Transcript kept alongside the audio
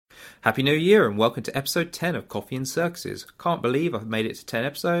Happy New Year and welcome to episode 10 of Coffee and Circuses. Can't believe I've made it to 10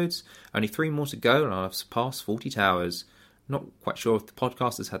 episodes. Only 3 more to go and I've surpassed 40 towers. Not quite sure if the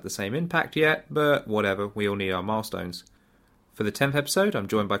podcast has had the same impact yet, but whatever, we all need our milestones. For the 10th episode, I'm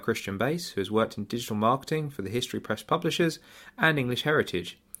joined by Christian Bass, who has worked in digital marketing for the History Press publishers and English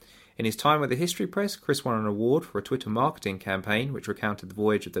Heritage. In his time with the History Press, Chris won an award for a Twitter marketing campaign which recounted the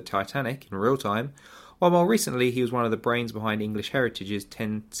voyage of the Titanic in real time, while more recently he was one of the brains behind English Heritage's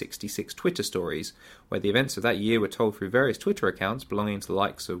 1066 Twitter stories, where the events of that year were told through various Twitter accounts belonging to the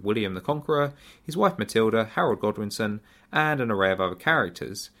likes of William the Conqueror, his wife Matilda, Harold Godwinson, and an array of other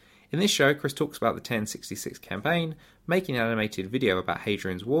characters. In this show, Chris talks about the 1066 campaign, making an animated video about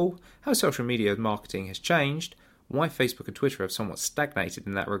Hadrian's Wall, how social media marketing has changed, why Facebook and Twitter have somewhat stagnated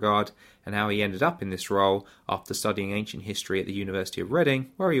in that regard, and how he ended up in this role after studying ancient history at the University of Reading,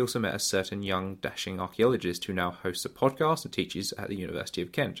 where he also met a certain young, dashing archaeologist who now hosts a podcast and teaches at the University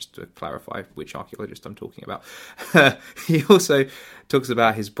of Kent, just to clarify which archaeologist I'm talking about. He also talks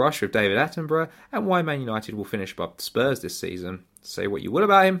about his brush with David Attenborough and why Man United will finish above Spurs this season. Say what you will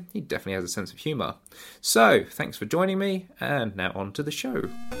about him, he definitely has a sense of humour. So, thanks for joining me, and now on to the show.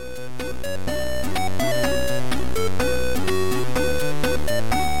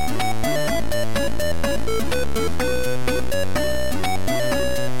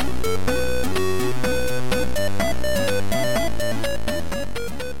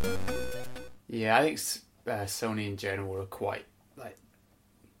 Yeah, I think Sony in general are quite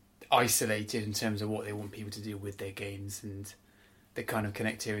isolated in terms of what they want people to do with their games and the kind of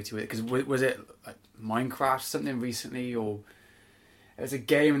connectivity with it. Because was it like Minecraft something recently, or there was a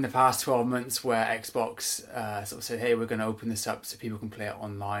game in the past 12 months where Xbox sort of said, "Hey, we're going to open this up so people can play it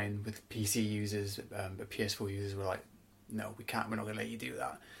online with PC users," but PS4 users were like, "No, we can't. We're not going to let you do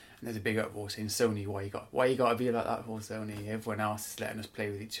that." And there's a big uproar saying, "Sony, why you got to be like that for Sony? Everyone else is letting us play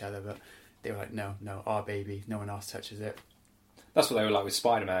with each other," but they were like, no, our baby, no one else touches it. That's what they were like with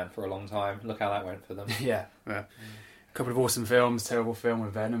Spider-Man for a long time. Look how that went for them. Yeah. A couple of awesome films, terrible film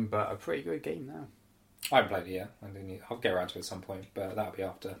with Venom, but a pretty good game now. I haven't played it yet. I'll get around to it at some point, but that'll be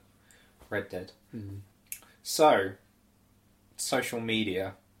after Red Dead. Mm. So, social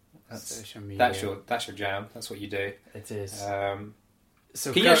media. That's your jam. That's what you do. It is.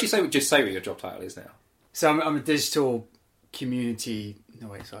 So can you actually say what your job title is now? So I'm a digital community... No,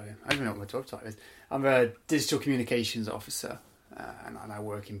 wait, sorry. I don't know what my job title is. I'm a digital communications officer, and I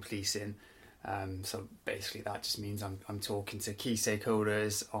work in policing. So basically that just means I'm talking to key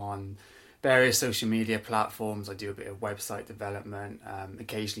stakeholders on various social media platforms. I do a bit of website development,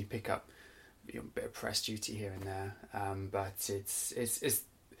 occasionally pick up a bit of press duty here and there. But it's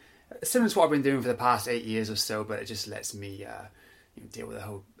similar to what I've been doing for the past 8 years or so, but it just lets me deal with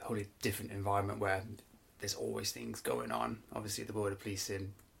a wholly different environment where there's always things going on. Obviously, the world of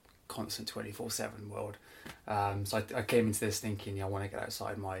policing, constant 24/7 world. So I came into this thinking, I want to get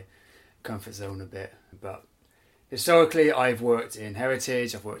outside my comfort zone a bit. But historically, I've worked in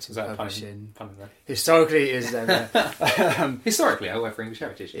heritage. I've worked in publishing. Pun there? Historically is historically, I work for English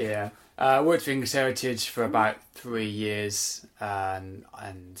Heritage. Yeah, worked for English Heritage for about 3 years,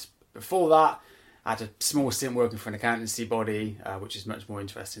 and before that, I had a small stint working for an accountancy body, which is much more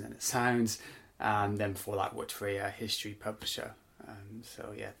interesting than it sounds. And then before that, worked for a history publisher.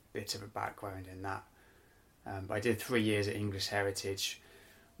 So yeah, bit of a background in that. But I did 3 years at English Heritage,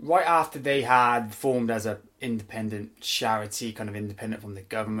 right after they had formed as an independent charity, kind of independent from the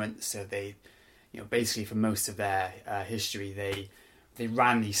government. So they, basically for most of their history, they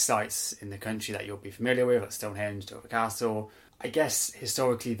ran these sites in the country that you'll be familiar with, like Stonehenge, Dover Castle. I guess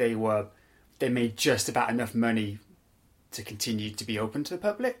historically they made just about enough money to continue to be open to the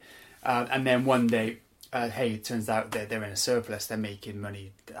public. And then one day, it turns out that they're in a surplus, they're making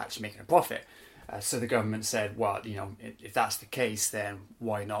money, actually making a profit. So the government said, well, if that's the case, then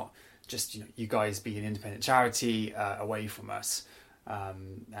why not just, you guys be an independent charity away from us?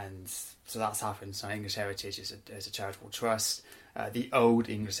 And so that's happened. So English Heritage is a charitable trust. The old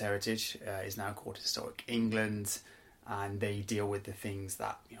English Heritage is now called Historic England, and they deal with the things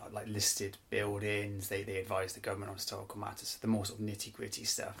that, like listed buildings. They advise the government on historical matters, the more sort of nitty-gritty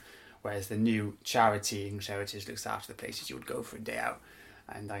stuff. Whereas the new charity, English Heritage, looks after the places you would go for a day out.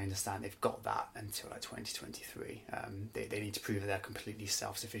 And I understand they've got that until 2023. They need to prove that they're completely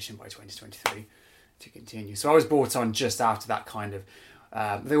self-sufficient by 2023 to continue. So I was brought on just after that kind of...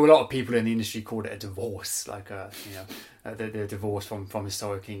 there were a lot of people in the industry called it a divorce, the divorce from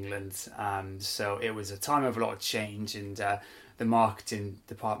historic England. So it was a time of a lot of change, and the marketing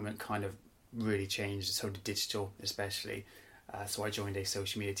department kind of really changed, so did digital especially. So I joined a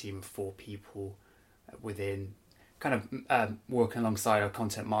social media team of 4 people within kind of working alongside our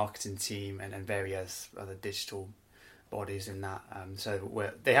content marketing team and various other digital bodies in that.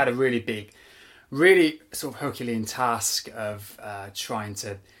 So they had a really sort of Herculean task of trying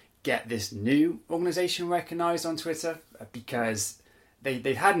to get this new organisation recognised on Twitter, because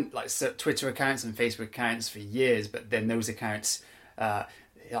they hadn't like Twitter accounts and Facebook accounts for years, but then those accounts,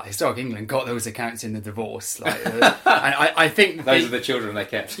 Historic England got those accounts in the divorce. Like, and I think those are the children they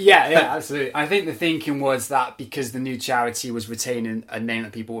kept. Yeah, absolutely. I think the thinking was that because the new charity was retaining a name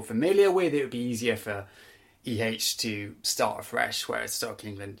that people were familiar with, it would be easier for EH to start afresh, whereas Historic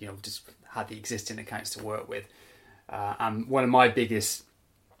England, just had the existing accounts to work with. And one of my biggest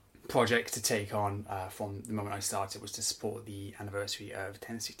projects to take on from the moment I started was to support the anniversary of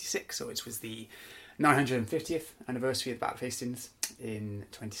 1066. So it was the 950th anniversary of the Battle of Hastings in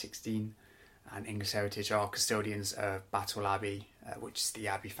 2016, and English Heritage are custodians of Battle Abbey, which is the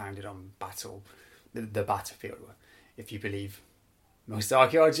abbey founded on the battlefield, if you believe most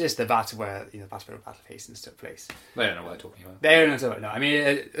archaeologists, the battle where the Battle of Hastings took place. They don't know what they're talking about. They don't know what they're talking about. No,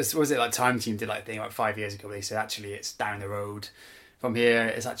 I mean, was it like Time Team did like a thing like 5 years ago? They said actually it's down the road from here.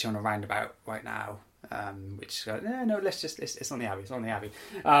 It's actually on a roundabout right now. Which it's on the abbey. It's on the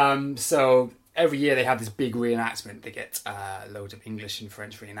abbey. So every year they have this big reenactment. They get loads of English and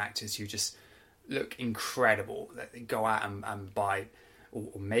French reenactors who just look incredible. They go out and buy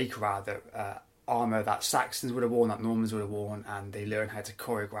or make rather armour that Saxons would have worn, that Normans would have worn, and they learn how to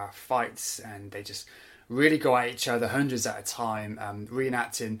choreograph fights, and they just really go at each other hundreds at a time,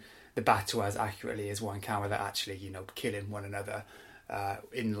 reenacting the battle as accurately as one can without actually, killing one another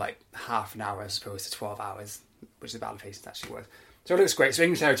in like half an hour as opposed to 12 hours, which the Battle of Hastings actually was. So it looks great. So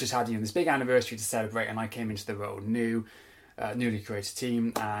English Heritage had this big anniversary to celebrate, and I came into the role newly created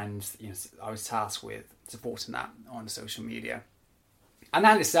team, and I was tasked with supporting that on social media. And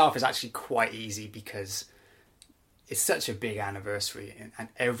that in itself is actually quite easy because it's such a big anniversary, and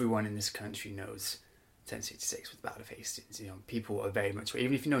everyone in this country knows 1066 with the Battle of Hastings. People are very much,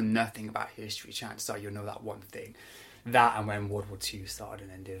 even if you know nothing about history, chances are you'll know that one thing. That and when World War II started,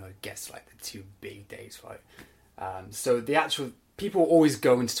 and then I guess like the two big dates, right? So the actual people always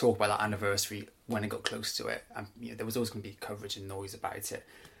going to talk about that anniversary when it got close to it, and there was always going to be coverage and noise about it.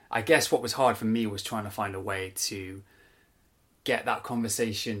 I guess what was hard for me was trying to find a way to get that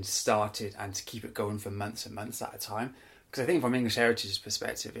conversation started and to keep it going for months and months at a time. Because I think from English Heritage's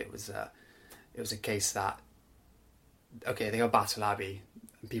perspective, it was a case that, okay, they got Battle Abbey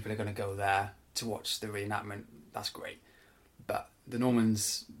and people are going to go there to watch the reenactment. That's great. But the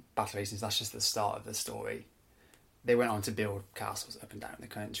Normans' Battle of Hastings, that's just the start of the story. They went on to build castles up and down the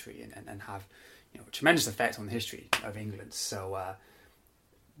country and have a tremendous effect on the history of England. So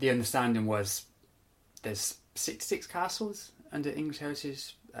the understanding was there's 66 castles under English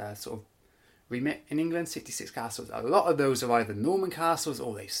Heritage sort of remit in England, 66 castles. A lot of those are either Norman castles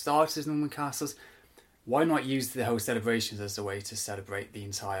or they started as Norman castles. Why not use the whole celebrations as a way to celebrate the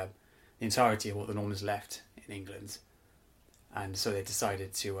entirety of what the Normans left in England? And so they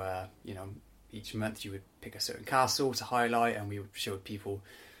decided to, each month you would pick a certain castle to highlight, and we would show people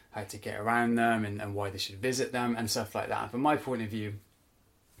how to get around them and why they should visit them and stuff like that. And from my point of view,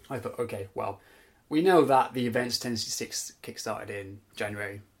 I thought, okay, well, we know that the events 1066 kickstarted in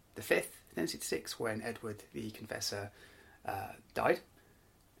January the 5th, 1066, when Edward the Confessor died.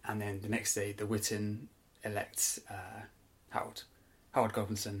 And then the next day, the Witan elects Harold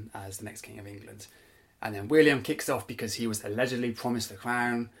Godwinson as the next King of England. And then William kicks off because he was allegedly promised the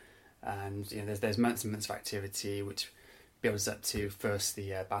crown. And there's months and months of activity, which builds up to first the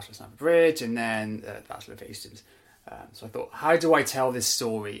Battle of Stamford Bridge and then the Battle of Hastings. So I thought, how do I tell this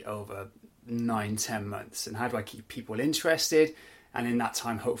story over 9-10 months, and how do I keep people interested, and in that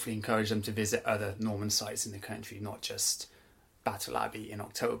time hopefully encourage them to visit other Norman sites in the country, not just Battle Abbey in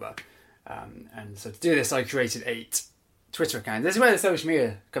October. And so to do this, I created 8 Twitter accounts. This is where the social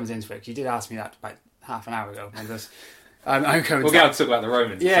media comes into it, because you did ask me that about half an hour ago. And we'll get on to talk about the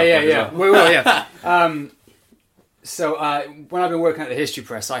Romans. Yeah. We will, yeah. So when I've been working at the History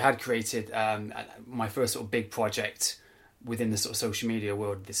Press, I had created my first sort of big project within the sort of social media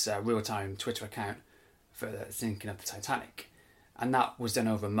world, this real-time Twitter account for the sinking of the Titanic. And that was done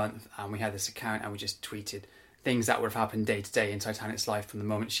over a month, and we had this account and we just tweeted things that would have happened day to day in Titanic's life from the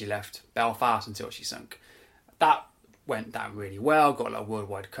moment she left Belfast until she sunk. That went down really well, got a lot of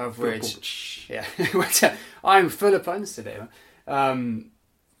worldwide coverage. Yeah, I'm full of puns today.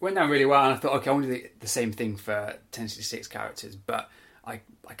 Went down really well, and I thought, okay, I want to do the same thing for 1066 characters, but I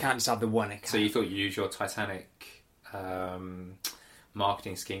can't just have the one account. So you thought you'd use your Titanic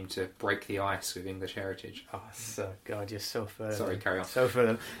marketing scheme to break the ice with English Heritage? Oh, so God, you're so full. Sorry, carry on. So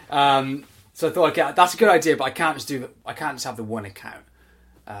full. So I thought, okay, that's a good idea, but I can't just have the one account.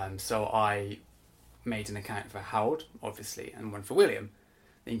 So I made an account for Howard, obviously, and one for William,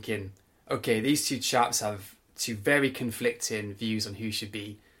 thinking, okay, these two chaps have two very conflicting views on who should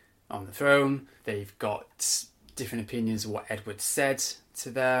be on the throne. They've got different opinions of what Edward said to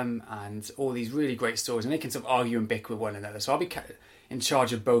them, and all these really great stories, and they can sort of argue and bicker with one another. So I'll be in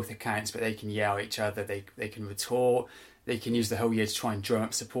charge of both accounts, but they can yell at each other, they can retort, they can use the whole year to try and drum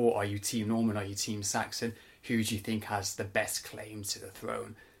up support. Are you Team Norman? Are you Team Saxon? Who do you think has the best claim to the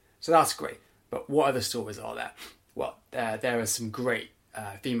throne? So that's great. But what other stories are there? Well, there are some great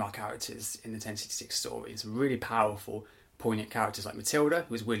female characters in the 1066 story. Some really powerful, poignant characters like Matilda,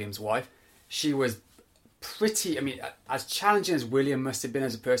 who was William's wife. She was pretty, as challenging as William must have been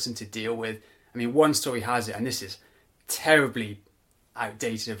as a person to deal with. One story has it, and this is terribly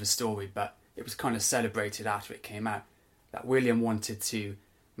outdated of a story, but it was kind of celebrated after it came out, that William wanted to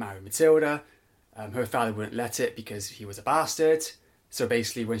marry Matilda. Her father wouldn't let it because he was a bastard. So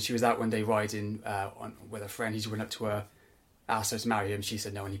basically, when she was out one day riding with a friend, he just went up to her, asked her to marry him. She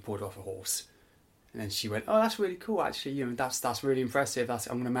said no, and he pulled her off a horse. And then she went, "Oh, that's really cool, actually. That's really impressive. I'm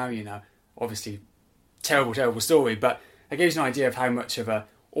going to marry you now." Obviously, terrible story, but it gives you an idea of how much of a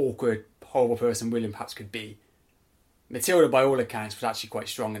awkward, horrible person William perhaps could be. Matilda, by all accounts, was actually quite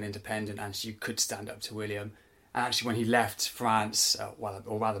strong and independent, and she could stand up to William. And actually, when he left France,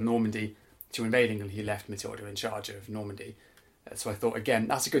 or rather Normandy, to invade England, he left Matilda in charge of Normandy. So I thought, again,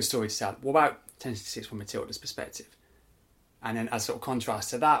 that's a good story to tell. What about 1066 from Matilda's perspective? And then as sort of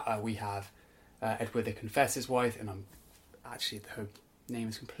contrast to that, we have Edward the Confessor's wife, and her name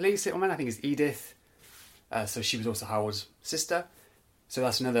is completely slipped my mind. I think it's Edith. So she was also Howard's sister. So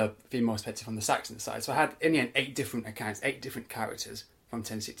that's another female perspective on the Saxon side. So I had, in the end, 8 different accounts, 8 different characters from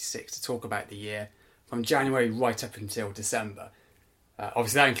 1066 to talk about the year, from January right up until December.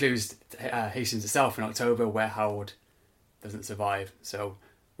 Obviously that includes Hastings itself in October, where Howard doesn't survive. So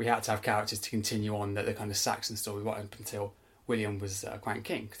we had to have characters to continue on the kind of Saxon story right up until William was crowned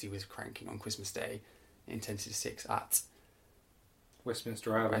king, because he was crowned king on Christmas Day in 1066 at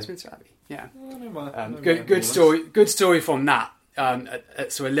Westminster Abbey. Yeah. Good story from that.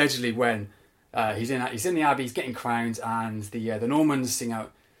 So allegedly, when he's in the abbey, he's getting crowned, and the Normans sing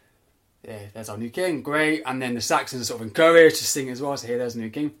out, "Yeah, there's our new king, great," and then the Saxons are sort of encouraged to sing as well. So here, there's a new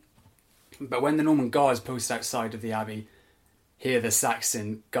king. But when the Norman guards posted outside of the abbey, hear the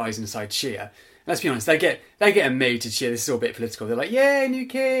Saxon guys inside cheer. Let's be honest, they get a maid to cheer. This is all a bit political. They're like, "Yay, new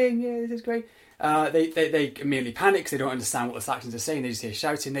king! Yeah, this is great." They immediately panic because they don't understand what the Saxons are saying. They just hear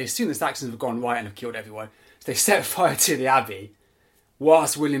shouting. They assume the Saxons have gone right and have killed everyone. So they set fire to the abbey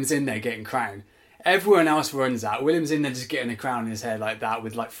whilst William's in there getting crowned. Everyone else runs out. William's in there just getting a crown in his head like that,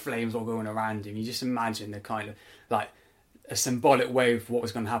 with like flames all going around him. You just imagine the kind of like a symbolic way of what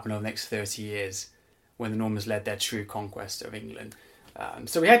was going to happen over the next 30 years when the Normans led their true conquest of England.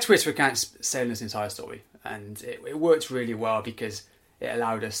 So we had Twitter accounts saying this entire story, and it worked really well because it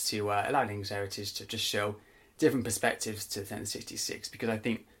allowed us to allow English Heritage to just show different perspectives to 1066. Because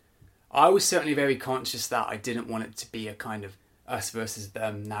I was certainly very conscious that I didn't want it to be a kind of us versus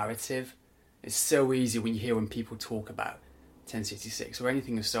them narrative. It's so easy when people talk about 1066 or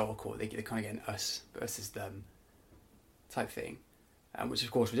anything historical, they kind of get an us versus them type thing, which is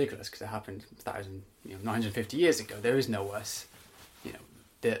of course ridiculous because it happened 950 years ago. There is no us.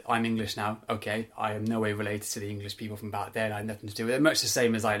 I'm English now. Okay, I am no way related to the English people from back then. I had nothing to do with it. Much the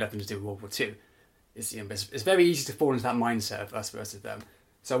same as I had nothing to do with World War II. It's very easy to fall into that mindset of us versus them.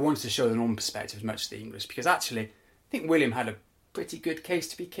 So I wanted to show the Norman perspective as much as the English, because actually, I think William had a pretty good case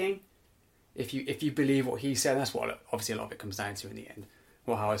to be king. If you believe what he said, that's what obviously a lot of it comes down to in the end.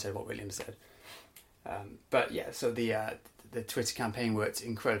 What Howard said, what William said. But yeah, so the Twitter campaign worked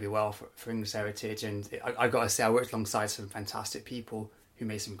incredibly well for English Heritage, and I got to say, I worked alongside some fantastic people who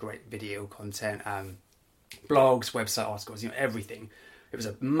made some great video content, blogs, website articles, everything. It was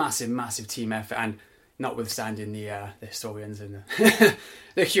a massive team effort, and notwithstanding the historians and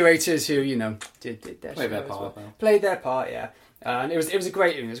the curators who did their played their part, yeah. And it was a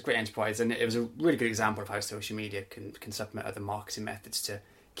great enterprise, and it was a really good example of how social media can supplement other marketing methods to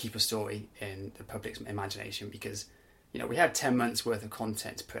keep a story in the public's imagination. Because we had 10 months worth of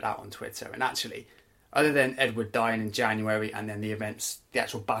content to put out on Twitter, and actually, other than Edward dying in January and then the events, the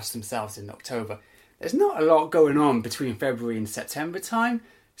actual battles themselves in October, there's not a lot going on between February and September time.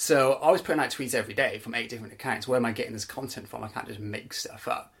 So I was putting out tweets every day from 8 different accounts. Where am I getting this content from? I can't just make stuff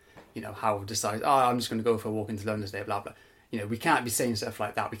up. Howard decides, I'm just going to go for a walk into London today, blah, blah. We can't be saying stuff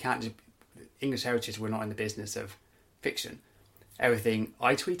like that. We can't just... English Heritage, we're not in the business of fiction. Everything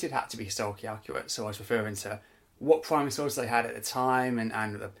I tweeted had to be historically accurate. So I was referring to what primary sources I had at the time and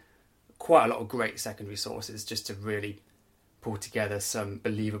quite a lot of great secondary sources just to really pull together some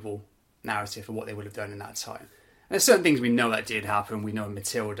believable narrative of what they would have done in that time. And there's certain things we know that did happen. We know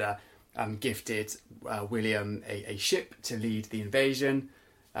Matilda gifted William a ship to lead the invasion.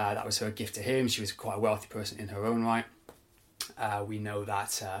 That was her gift to him. She was quite a wealthy person in her own right. We know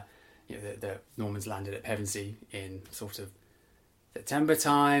that the Normans landed at Pevensey in sort of September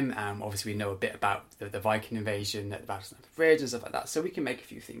time. Obviously, we know a bit about the Viking invasion at the Battle of Stamford Bridge and stuff like that. So we can make a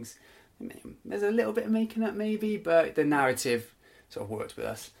few things. There's a little bit of making up maybe, but the narrative sort of worked with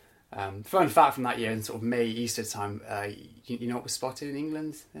us. Fun fact from that year, in sort of May, Easter time, you know what was spotted in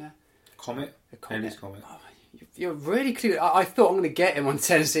England? Yeah, Comet. A comet. Halley's Comet. Oh, you're really clued. I thought I'm going to get him on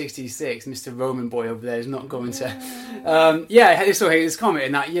 1066. Mr. Roman boy over there is not going to. Yeah, I saw his comet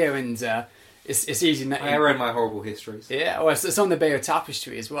in that year, and it's easy. I read my horrible histories. Yeah, well, it's on the Bayeux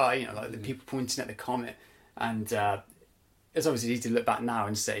Tapestry as well. You know, like the people pointing at the comet, and it's obviously easy to look back now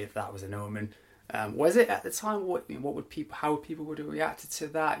and say if that was an omen. Was it at the time? How would people would have reacted to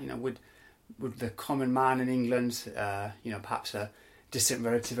that? You know, would the common man in England, perhaps a distant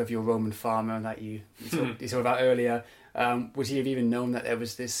relative of your Roman farmer that you talked about earlier, would he have even known that there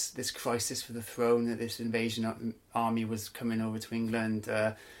was this crisis for the throne, that this invasion army was coming over to England?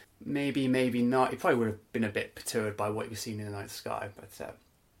 Maybe, maybe not. He probably would have been a bit perturbed by what he was seeing in the night sky. But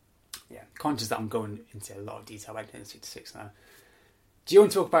yeah, conscious that I'm going into a lot of detail about 1066 now. Do you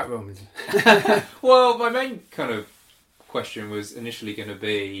want to talk about Romans? Well, my main kind of question was initially going to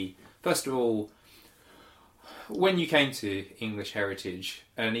be, first of all, when you came to English Heritage,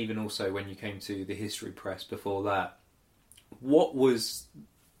 and even also when you came to the History Press before that, what was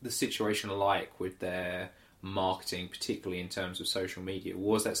the situation like with their marketing, particularly in terms of social media?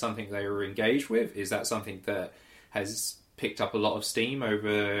 Was that something they were engaged with? Is that something that has picked up a lot of steam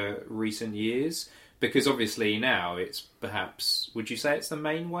over recent years? Because obviously now it's perhaps, would you say it's the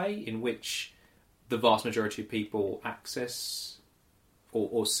main way in which the vast majority of people access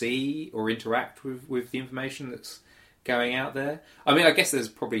or see or interact with the information that's going out there? I mean, I guess there's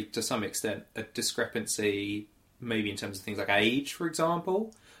probably to some extent a discrepancy maybe in terms of things like age, for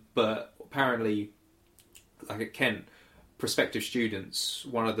example, but apparently, like at Kent, prospective students,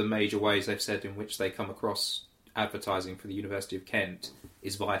 one of the major ways they've said in which they come across advertising for the University of Kent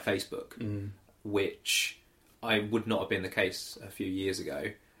is via Facebook, which I would not have been the case a few years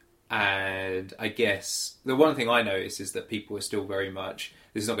ago. And I guess the one thing I notice is that people are still very much,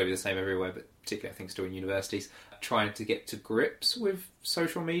 this is not going to be the same everywhere, but particularly I think still in universities, trying to get to grips with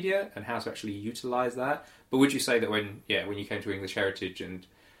social media and how to actually utilise that. But would you say that when you came to English Heritage and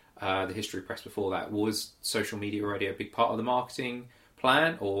the History Press before that, was social media already a big part of the marketing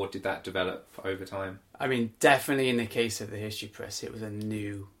plan, or did that develop over time? I mean, definitely in the case of the History Press, it was a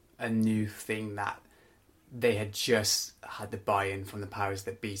new thing that they had just had the buy-in from the powers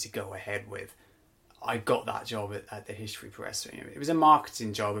that be to go ahead with. I got that job at the History Press. It was a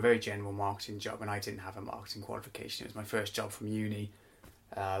marketing job, a very general marketing job, and I didn't have a marketing qualification. It was my first job from uni.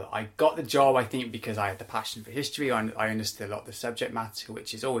 I got the job, I think, because I had the passion for history. I understood a lot of the subject matter,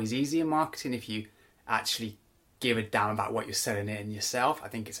 which is always easy in marketing if you actually give a damn about what you're selling it in yourself. I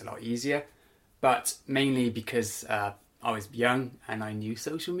think it's a lot easier. But mainly because I was young and I knew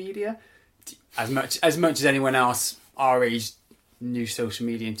social media. As much as anyone else our age knew social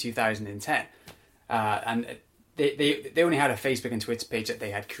media in 2010. And they only had a Facebook and Twitter page that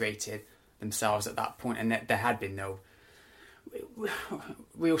they had created themselves at that point, and there had been no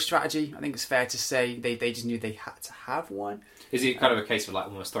real strategy. I think it's fair to say they just knew they had to have one. Is it kind of a case of like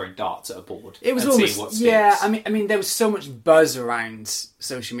almost throwing darts at a board? It was almost, what sticks? Yeah. I mean, there was so much buzz around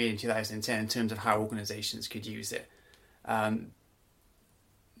social media in 2010 in terms of how organisations could use it.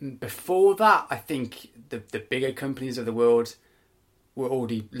 Before that, I think the bigger companies of the world were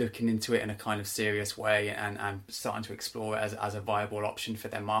already looking into it in a kind of serious way and starting to explore it as a viable option for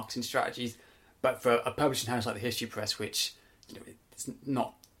their marketing strategies. But for a publishing house like the History Press, which it's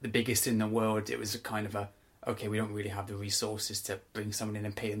not the biggest in the world, it was a kind of okay, we don't really have the resources to bring someone in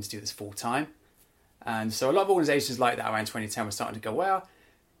and pay them to do this full time. And so a lot of organisations like that around 2010 were starting to go, well,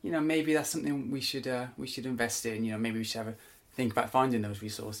 maybe that's something we should invest in. Maybe we should have a think about finding those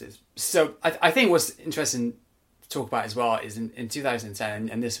resources. So I think what's interesting to talk about as well is in 2010,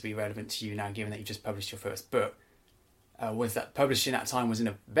 and this will be relevant to you now given that you just published your first book, was that publishing at that time was in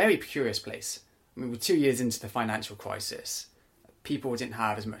a very precarious place. I mean, we're 2 years into the financial crisis. People didn't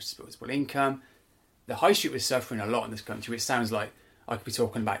have as much disposable income. The high street was suffering a lot in this country, which sounds like I could be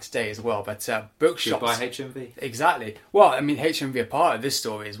talking about today as well. But bookshops... Goodbye HMV. Exactly. Well, I mean, HMV are part of this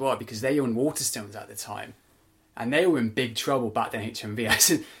story as well because they owned Waterstones at the time. And they were in big trouble back then, HMV,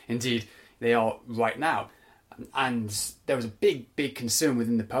 as indeed they are right now. And there was a big concern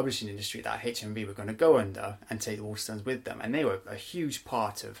within the publishing industry that HMV were going to go under and take the Waterstones with them. And they were a huge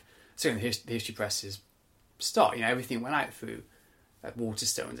part of, certainly the History Press's start. You know, everything went out through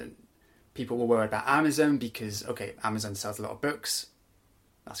Waterstones, and people were worried about Amazon because, okay, Amazon sells a lot of books.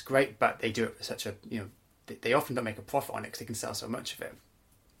 That's great, but they do it for such a, you know, they often don't make a profit on it because they can sell so much of it.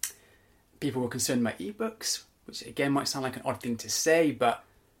 People were concerned about ebooks, which again might sound like an odd thing to say, but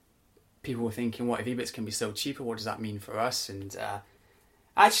people were thinking, what if ebooks can be so cheaper? What does that mean for us? And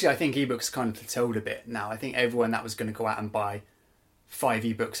actually, I think ebooks kind of plateaued a bit now. I think everyone that was going to go out and buy 5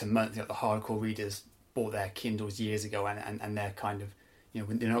 ebooks a month, you know, the hardcore readers bought their Kindles years ago, and they're kind of, you know,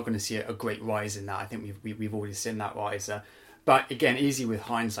 they're not going to see a great rise in that. I think we've already seen that rise. But again, easy with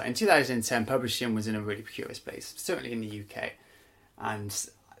hindsight. In 2010, publishing was in a really precarious place, certainly in the UK, and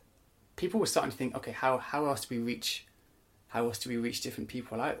people were starting to think, okay, how else do we reach different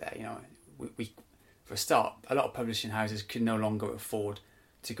people out there? You know, we for a start, a lot of publishing houses could no longer afford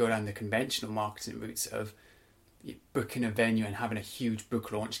to go down the conventional marketing routes of booking a venue and having a huge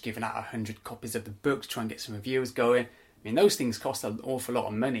book launch, giving out 100 copies of the books, try and get some reviewers going. I mean, those things cost an awful lot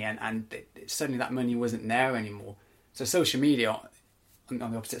of money, and suddenly that money wasn't there anymore. So social media, on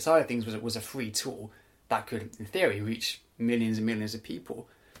the opposite side of things, was a free tool that could, in theory, reach millions and millions of people.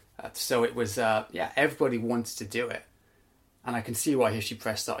 So it was, everybody wanted to do it. And I can see why History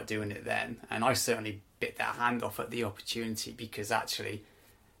Press started doing it then. And I certainly bit their hand off at the opportunity, because actually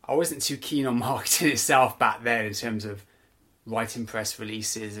I wasn't too keen on marketing itself back then in terms of writing press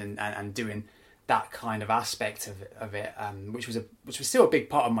releases and doing that kind of aspect of it, which was still a big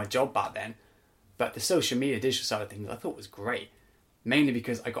part of my job back then. But the social media, digital side of things, I thought was great, mainly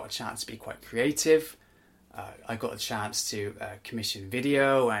because I got a chance to be quite creative. I got a chance to commission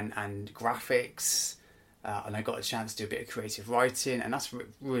video and graphics, and I got a chance to do a bit of creative writing, and that's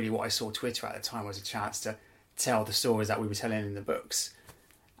really what I saw Twitter at the time, was a chance to tell the stories that we were telling in the books.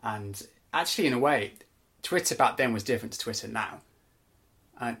 And actually, in a way, Twitter back then was different to Twitter now.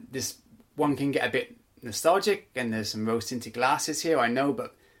 This one can get a bit nostalgic, and there's some rose-tinted glasses here, I know,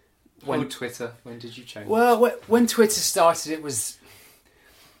 but Twitter, when did you change? Well, when Twitter started,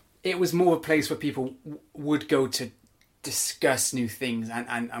 it was more a place where people would go to discuss new things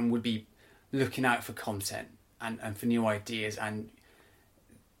and would be looking out for content and for new ideas. And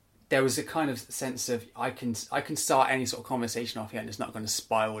there was a kind of sense of, I can start any sort of conversation off here and it's not going to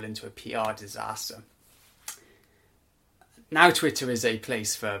spiral into a PR disaster. Now Twitter is a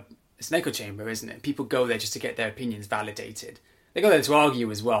place for, it's an echo chamber, isn't it? People go there just to get their opinions validated. They go there to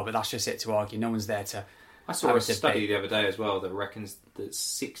argue as well, but that's just it, to argue. No one's there to... I saw a study the other day as well that reckons that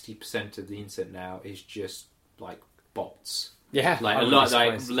 60% of the internet now is just like bots. Yeah, like a lot,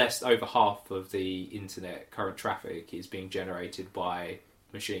 like less over half of the internet current traffic is being generated by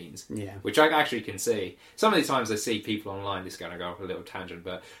machines. Yeah, which I actually can see. Some of the times I see people online. This is going to go off a little tangent,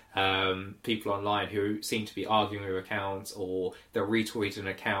 but people online who seem to be arguing with accounts, or they'll retweet an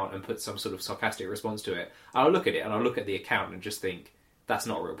account and put some sort of sarcastic response to it. I'll look at it and I'll look at the account and just think, that's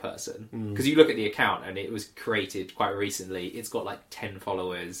not a real person. Because you look at the account and it was created quite recently. It's got like 10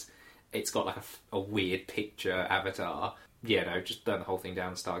 followers. It's got like a weird picture avatar. Yeah, no, just burn the whole thing down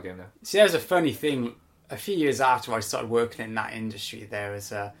and start again now. See, there's a funny thing. A few years after I started working in that industry, there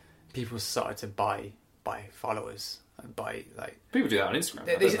was people started to buy followers and buy, like, people do that on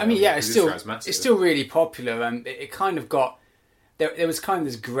Instagram. It's still really popular, and it kind of got there was kind of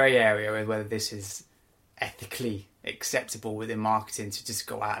this grey area with whether this is ethically acceptable within marketing to just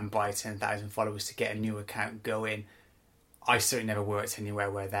go out and buy 10,000 followers to get a new account going. I certainly never worked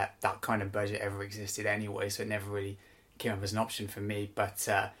anywhere where that kind of budget ever existed anyway, so it never really came up as an option for me. But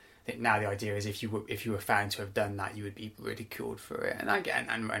I think now the idea is if you were found to have done that, you would be ridiculed for it, and again,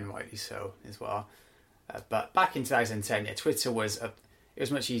 and rightly so as well. But back in 2010, yeah, Twitter was it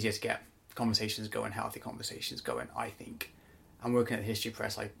was much easier to get conversations going, healthy conversations going, I think. And working at the History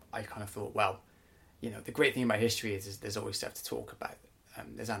Press, I kind of thought, well, you know, the great thing about history is there's always stuff to talk about.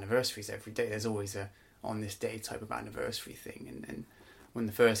 There's anniversaries every day. There's always a on this day type of anniversary thing. And one of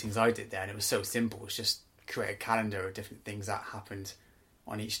the first things I did there, and it was so simple, was just create a calendar of different things that happened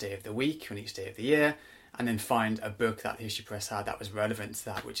on each day of the week, on each day of the year, and then find a book that the History Press had that was relevant to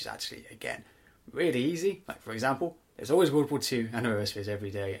that, which is actually, again, really easy. Like, for example, there's always World War II anniversaries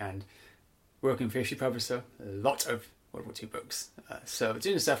every day, and working for a history publisher, a lot of World War II books. So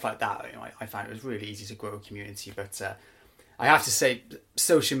doing stuff like that, you know, I found it was really easy to grow a community. But I have to say,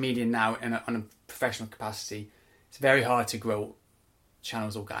 social media now, on a professional capacity, it's very hard to grow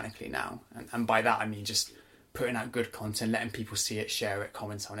channels organically now. And by that, I mean just putting out good content, letting people see it, share it,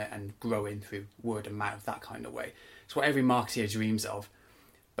 comment on it, and growing through word of mouth, that kind of way. It's what every marketer dreams of.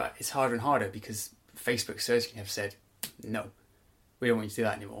 But it's harder and harder because Facebook certainly have said, no, we don't want you to do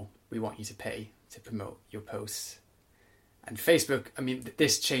that anymore. We want you to pay to promote your posts. And Facebook, I mean,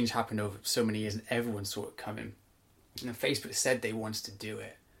 this change happened over so many years and everyone saw it coming. And Facebook said they wanted to do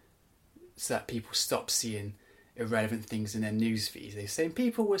it so that people stop seeing irrelevant things in their news feeds. They're saying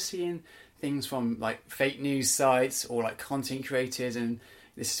people were seeing things from like fake news sites or like content creators, and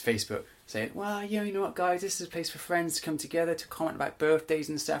this is Facebook saying, well, you know what, guys, this is a place for friends to come together to comment about birthdays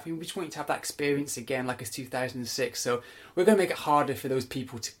and stuff. We just want you to have that experience again, like it's 2006. So we're going to make it harder for those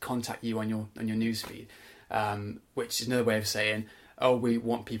people to contact you on your news feed, which is another way of saying, oh, we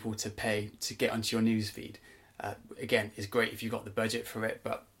want people to pay to get onto your news feed. Again, it's great if you've got the budget for it,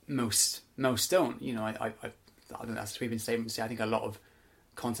 but most don't. You know, I think that's a sweeping statement. I think a lot of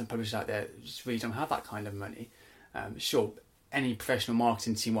content publishers out there just really don't have that kind of money. Sure, any professional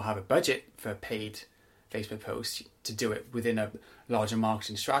marketing team will have a budget for paid Facebook posts to do it within a larger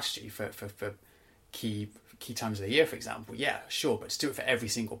marketing strategy for key times of the year, for example. Yeah, sure, but to do it for every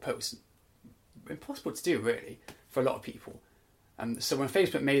single post, impossible to do really for a lot of people. So when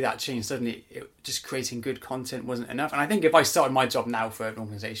Facebook made that change, suddenly just creating good content wasn't enough. And I think if I started my job now for an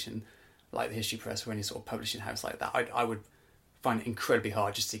organisation like the History Press or any sort of publishing house like that, I would find it incredibly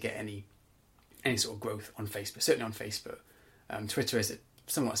hard just to get any sort of growth on Facebook, certainly on Facebook. Twitter is a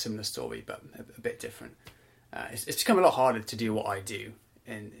somewhat similar story, but a bit different. It's become a lot harder to do what I do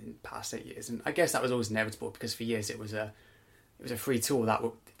in the past 8 years, and I guess that was always inevitable because for years it was a free tool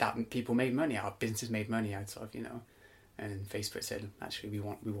that people made money out of, businesses made money out of, you know. And Facebook said, actually, we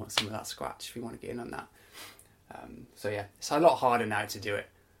want some of that scratch. We want to get in on that. So yeah, it's a lot harder now to do it.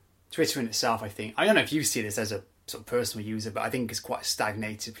 Twitter in itself, I don't know if you see this as a sort of personal user, but I think it's quite a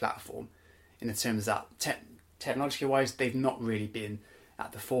stagnated platform in the terms that technologically wise, they've not really been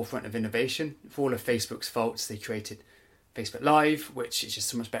at the forefront of innovation. For all of Facebook's faults, they created Facebook Live, which is just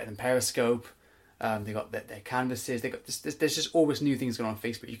so much better than Periscope. They got their canvases. There's just always new things going on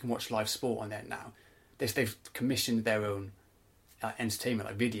Facebook. You can watch live sport on there now. They've commissioned their own entertainment,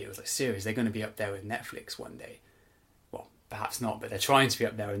 like videos, like series. They're going to be up there with Netflix one day. Well, perhaps not, but they're trying to be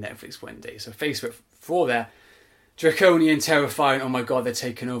up there with Netflix one day. So Facebook, for all their draconian, terrifying, oh my god, they're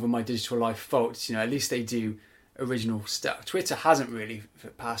taking over my digital life faults, you know, at least they do original stuff. Twitter hasn't really for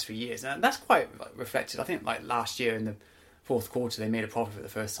the past few years, and that's quite reflected. I think like last year in the fourth quarter, they made a profit for the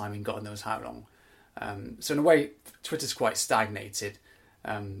first time in God knows how long. So in a way, Twitter's quite stagnated.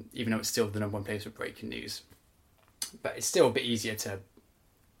 Even though it's still the number one place for breaking news, but it's still a bit easier to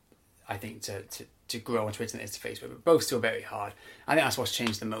grow on Twitter than it is to Facebook. But both still very hard. I think that's what's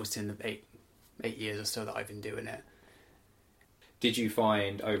changed the most in the eight years or so that I've been doing it. Did you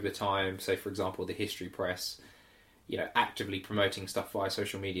find over time, say for example, the History Press, you know, actively promoting stuff via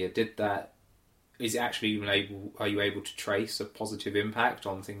social media? Is it actually even are you able to trace a positive impact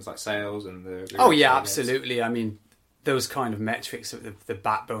on things like sales and the? Oh yeah, absolutely. I mean, those kind of metrics are the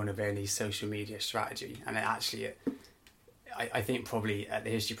backbone of any social media strategy. And I think probably at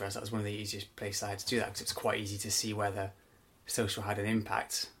the History Press, that was one of the easiest places I had to do that, because it's quite easy to see whether social had an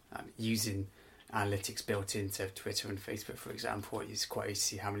impact. Using analytics built into Twitter and Facebook, for example, it's quite easy to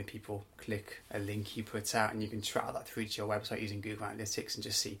see how many people click a link you put out, and you can track that through to your website using Google Analytics and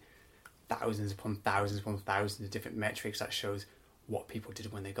just see thousands upon thousands upon thousands of different metrics that shows what people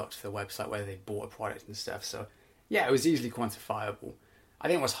did when they got to the website, whether they bought a product and stuff. So yeah, it was easily quantifiable. I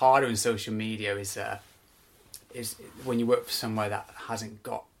think what's harder in social media is when you work for somewhere that hasn't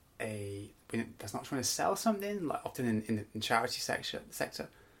got that's not trying to sell something, like often in the charity sector.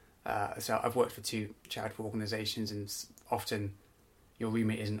 So I've worked for 2 charitable organisations, and often your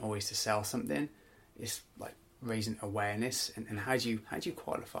remit isn't always to sell something. It's like raising awareness, and how do you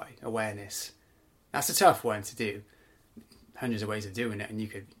qualify awareness? That's a tough one to do. Hundreds of ways of doing it,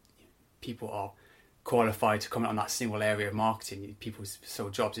 and people are qualified to comment on that single area of marketing. People's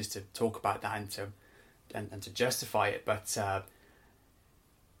sole jobs is to talk about that and to justify it. But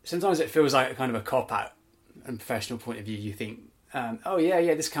sometimes it feels like a kind of a cop out. From a professional point of view, you think, oh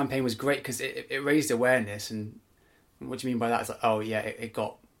yeah, this campaign was great because it raised awareness. And what do you mean by that? It's like, oh yeah, it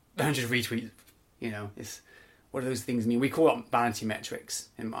got 100 retweets. You know, what do those things mean? We call it vanity metrics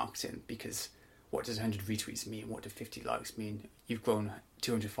in marketing, because what does 100 retweets mean? What do 50 likes mean? You've grown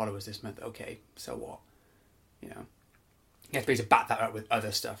 200 followers this month. Okay, so what? You know, you have to be able to back that up with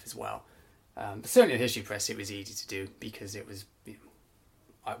other stuff as well. But certainly in the History Press, it was easy to do because it was, you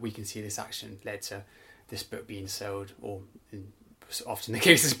know, we can see this action led to this book being sold, or often the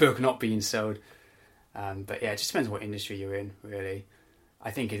case, this book not being sold. But yeah, it just depends what industry you're in, really.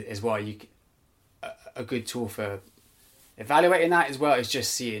 I think as well, a good tool for evaluating that as well is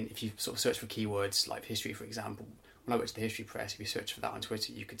just seeing, if you sort of search for keywords like history, for example. When I went to the History Press, if you search for that on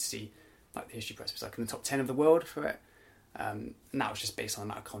Twitter, you could see like the History Press was like in the top 10 of the world for it. And that was just based on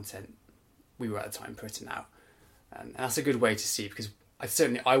the amount of content we were at the time putting out. And that's a good way to see, because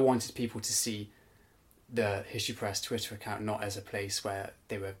I wanted people to see the History Press Twitter account not as a place where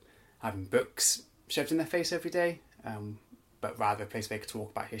they were having books shoved in their face every day, but rather a place where they could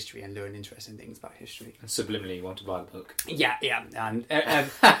talk about history and learn interesting things about history. And subliminally you want to buy the book. Yeah, and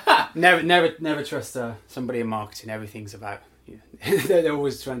never trust somebody in marketing. Everything's about, they're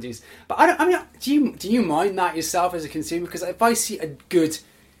always trying to do. But I mean, do you mind that yourself as a consumer? Because if I see a good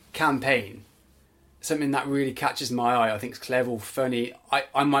campaign, something that really catches my eye, I think is clever or funny,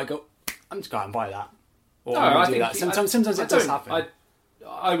 I might go, I'm just going to buy that. Or I do that. Sometimes it does happen.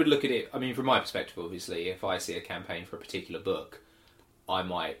 I would look at it, I mean, from my perspective, obviously, if I see a campaign for a particular book, I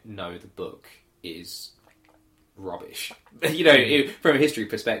might know the book is rubbish. From a history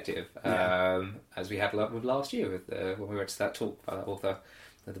perspective, as we had with last year with when we went to that talk by that author,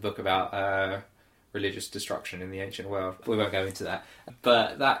 the book about religious destruction in the ancient world. We won't go into that.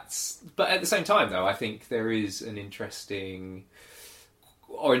 But at the same time, though, I think there is an interesting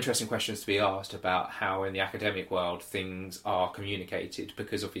questions to be asked about how in the academic world things are communicated,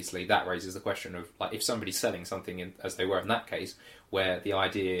 because obviously that raises the question of, like, if somebody's selling something as they were in that case, where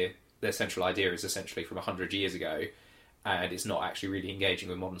their central idea is essentially from 100 years ago and it's not actually really engaging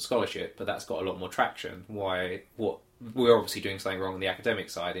with modern scholarship, but that's got a lot more traction. What we're obviously doing something wrong on the academic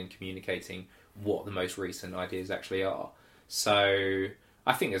side in communicating what the most recent ideas actually are. So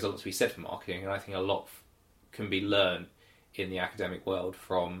I think there's a lot to be said for marketing, and I think a lot can be learned in the academic world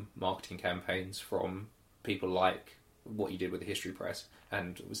from marketing campaigns from people like what you did with the History Press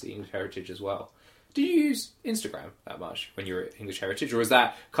and obviously English Heritage as well. Do you use Instagram that much when you were at English Heritage, or was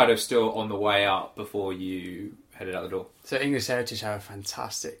that kind of still on the way up before you headed out the door? So English Heritage have a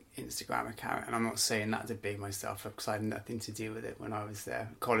fantastic Instagram account, and I'm not saying that to big myself up, because I had nothing to do with it when I was there.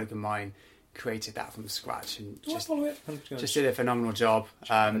 A colleague of mine created that from scratch and just did a phenomenal job.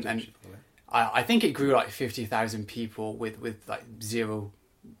 And I think it grew like 50,000 people with like zero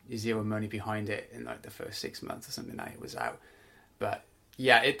money behind it in like the first 6 months or something that it was out. But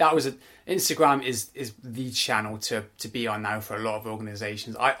yeah, Instagram is the channel to be on now for a lot of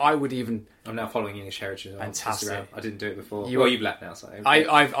organisations. I'm now following English Heritage on Instagram. I didn't do it before. You've left now, so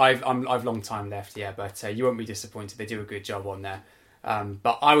I've long time left, yeah. But you won't be disappointed. They do a good job on there.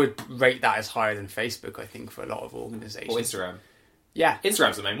 But I would rate that as higher than Facebook, I think, for a lot of organisations. Or Instagram. Yeah,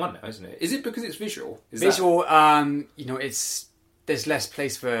 Instagram's the main one now, isn't it? Is it because it's visual? There's less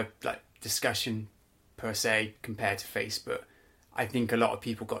place for like discussion per se compared to Facebook. I think a lot of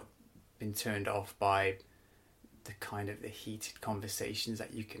people been turned off by the heated conversations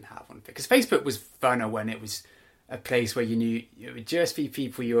that you can have on it. Because Facebook was funner when it was a place where you knew it would just be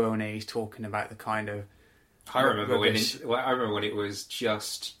people your own age talking about the kind of. I remember when it was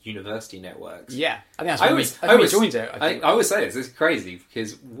just university networks. Yeah, I think that's when we joined it. I always say this is crazy,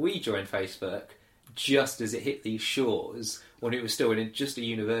 because we joined Facebook just as it hit these shores when it was still just a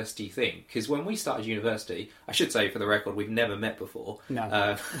university thing. Because when we started university, I should say for the record, we've never met before.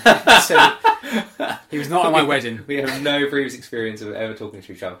 No. So, he was not at my wedding. We have no previous experience of ever talking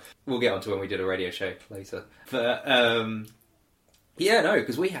to each other. We'll get on to when we did a radio show later. But yeah, no,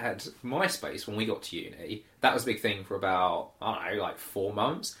 because we had MySpace when we got to uni. That was a big thing for about, I don't know, like 4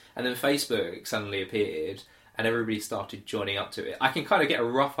 months. And then Facebook suddenly appeared and everybody started joining up to it. I can kind of get a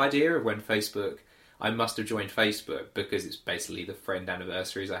rough idea of when I must have joined Facebook, because it's basically the friend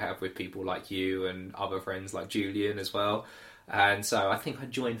anniversaries I have with people like you and other friends like Julian as well. And so I think I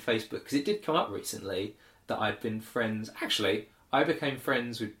joined Facebook because it did come up recently that I'd been friends. Actually, I became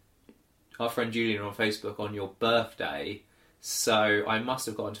friends with our friend Julian on Facebook on your birthday. So I must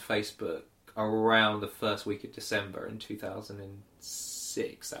have gotten to Facebook around the first week of December in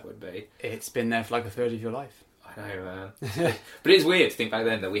 2006, that would be. It's been there for like a third of your life. I know, man. But it's weird to think back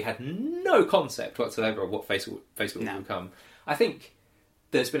then that we had no concept whatsoever of what Facebook would become. I think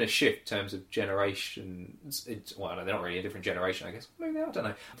there's been a shift in terms of generations. Well, they're not really a different generation, I guess. Maybe I don't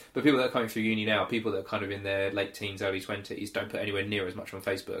know. But people that are coming through uni now, people that are kind of in their late teens, early 20s, don't put anywhere near as much on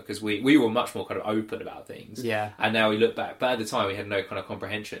Facebook, because we were much more kind of open about things. Yeah. And now we look back. But at the time, we had no kind of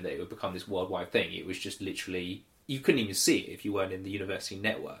comprehension that it would become this worldwide thing. It was just literally, you couldn't even see it if you weren't in the university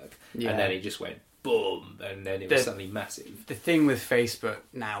network. Yeah. And then it just went boom, and then it was suddenly massive. The thing with Facebook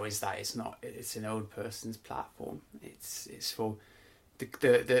now is that it's an old person's platform. It's for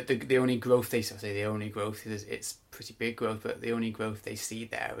the only growth is it's pretty big growth, but the only growth they see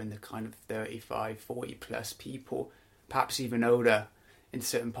there in the kind of 35, 40 plus people, perhaps even older in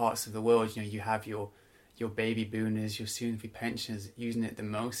certain parts of the world. You have your baby boomers, your soon-to-be pensioners using it the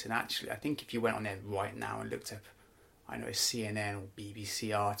most. And actually, I think if you went on there right now and looked up, I know, a CNN or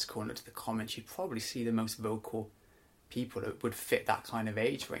BBC article and looked at the comments, you'd probably see the most vocal people that would fit that kind of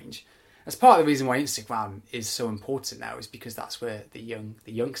age range. That's part of the reason why Instagram is so important now, is because that's where the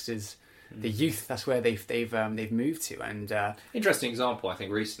youngsters, the youth, that's where they've moved to. And interesting example, I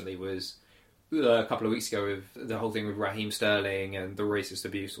think, recently was a couple of weeks ago with the whole thing with Raheem Sterling and the racist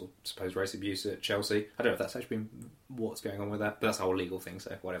abuse, or supposed race abuse at Chelsea. I don't know if that's actually been what's going on with that, but that's a whole legal thing,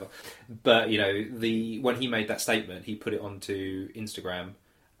 so whatever. But, you know, when he made that statement, he put it onto Instagram,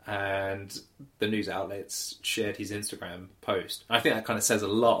 and the news outlets shared his Instagram post. I think that kind of says a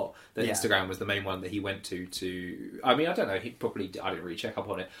lot, that Instagram was the main one that he went to... I mean, I don't know, I didn't really check up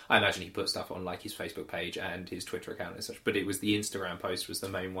on it. I imagine he put stuff on like his Facebook page and his Twitter account and such, but it was the Instagram post was the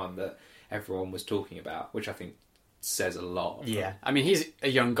main one that everyone was talking about, which I think says a lot. Yeah, I mean, he's a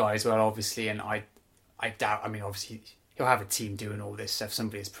young guy as well, obviously, and I doubt, I mean, obviously, he'll have a team doing all this stuff,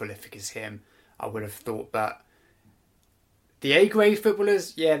 somebody as prolific as him, I would have thought, but the A-grade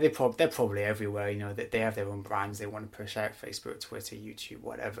footballers, yeah, they're probably everywhere, you know, that they have their own brands, they want to push out Facebook, Twitter, YouTube,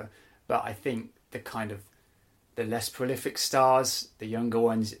 whatever, but I think the less prolific stars, the younger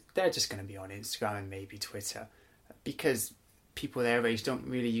ones, they're just going to be on Instagram and maybe Twitter, because people their age don't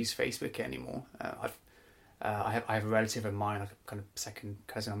really use Facebook anymore. I have a relative of mine, like a kind of second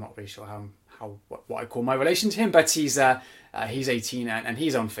cousin. I'm not really sure what I call my relation to him, but he's 18 and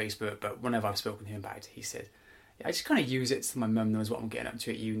he's on Facebook. But whenever I've spoken to him about it, he said, "Yeah, I just kind of use it so my mum knows what I'm getting up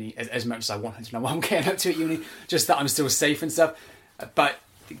to at uni, as much as I want her to know what I'm getting up to at uni, just that I'm still safe and stuff." But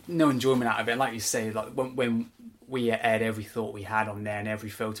no enjoyment out of it. And like you say, like when we aired every thought we had on there and every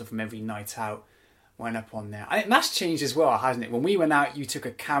photo from every night out went up on there. I think that's changed as well, hasn't it? When we went out, you took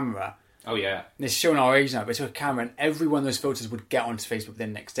a camera. Oh, yeah. And it's showing our age now, but you took a camera and every one of those photos would get onto Facebook the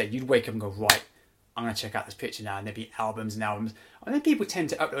next day. You'd wake up and go, right, I'm going to check out this picture now. And there'd be albums and albums. I don't think people tend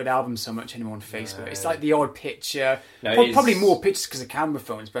to upload albums so much anymore on Facebook. No. It's like the odd picture. No, probably more pictures because of camera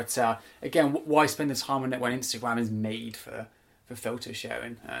phones. But again, why spend the time on it when Instagram is made for photo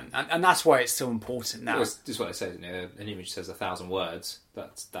sharing? And that's why it's so important now. Well, it's just what it says. You know, an image says 1,000 words.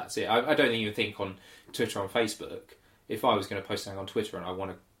 That's it. I don't even think on Twitter or on Facebook, if I was going to post something on Twitter and I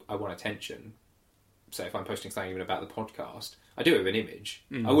want attention, so if I'm posting something even about the podcast, I do it with an image.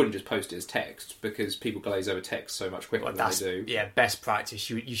 I wouldn't just post it as text, because people glaze over text so much quicker than they do. Yeah, best practice.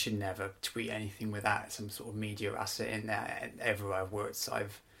 You should never tweet anything without some sort of media asset in there. And everywhere I've worked,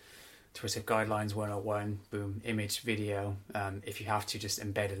 Twitter guidelines 101, boom, image, video. If you have to, just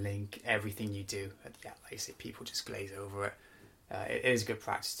embed a link. Everything you do, like I say, people just glaze over it. It is good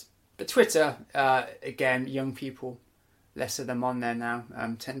practice. But Twitter, again, young people, less of them on there now,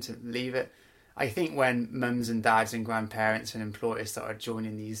 tend to leave it. I think when mums and dads and grandparents and employers started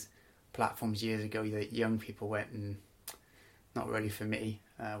joining these platforms years ago, the young people went, not really for me,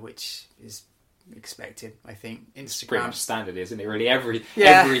 which is expected. I think Instagram, it's pretty much standard, isn't it? Really,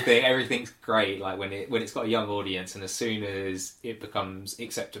 everything's great. Like when it's got a young audience, and as soon as it becomes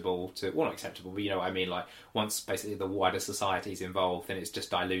acceptable to, well, not acceptable, but you know what I mean. Like once basically the wider society's involved, then it's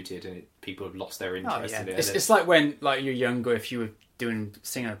just diluted, and people have lost their interest in it. It's like when like you're younger, if you were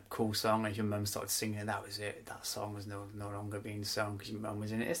singing a cool song and your mum started singing it, that was it. That song was no longer being sung because your mum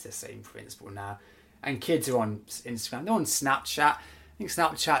was in it. It's the same principle now. And kids are on Instagram, they're on Snapchat. I think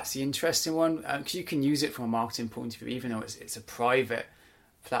Snapchat's the interesting one because you can use it from a marketing point of view, even though it's a private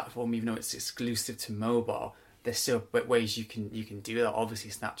platform, even though it's exclusive to mobile. There's still ways you can do that. Obviously,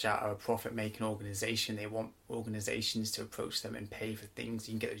 Snapchat are a profit-making organisation. They want organisations to approach them and pay for things.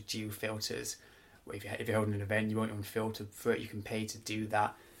 You can get those geo filters. Where if you're holding an event, you want your own filter for it. You can pay to do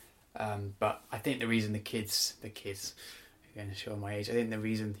that. But I think the reason the kids, again, showing my age, I think the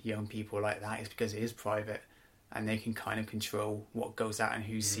reason young people like that is because it is private. And they can kind of control what goes out and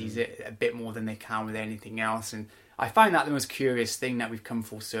who sees it a bit more than they can with anything else. And I find that the most curious thing that we've come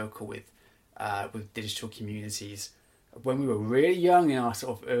full circle with digital communities. When we were really young, in our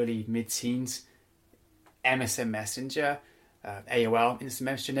sort of early mid-teens, MSN Messenger, AOL, Instant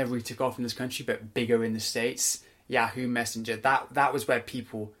Messenger never really took off in this country, but bigger in the States. Yahoo Messenger, that was where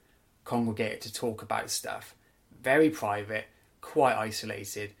people congregated to talk about stuff. Very private, quite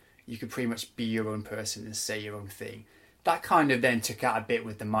isolated. You could pretty much be your own person and say your own thing. That kind of then took out a bit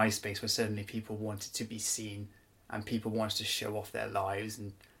with the MySpace, where suddenly people wanted to be seen and people wanted to show off their lives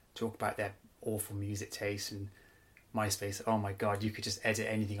and talk about their awful music taste. And MySpace, oh my god, you could just edit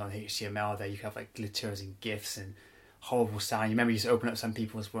anything on HTML there. You could have like glitters and GIFs and horrible sound. You remember you used to open up some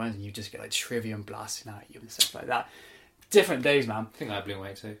people's ones and you just get like Trivium blasting at you and stuff like that. Different days, man. I think I blew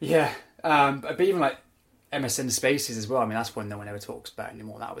away too. Yeah, but even like MSN Spaces as well. I mean, that's one no one ever talks about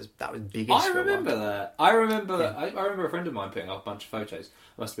anymore. That was big. I remember that. I remember a friend of mine putting up a bunch of photos. It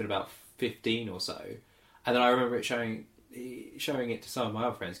must have been about 15 or so, And then I remember showing it to some of my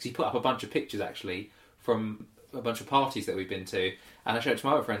other friends, because he put up a bunch of pictures actually from a bunch of parties that we've been to, and I showed it to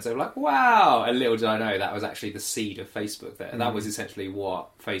my other friends. They were like, "Wow!" And little did I know that was actually the seed of Facebook. That was essentially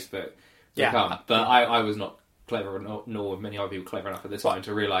what Facebook become. But I was not clever, nor many other people clever enough at the time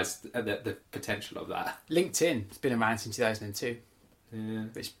to realise the potential of that. LinkedIn has been around since 2002,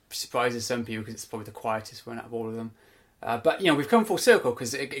 which surprises some people because it's probably the quietest one out of all of them. But we've come full circle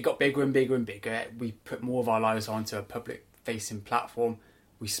because it got bigger and bigger and bigger. We put more of our lives onto a public-facing platform.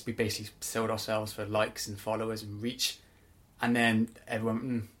 We basically sold ourselves for likes and followers and reach, and then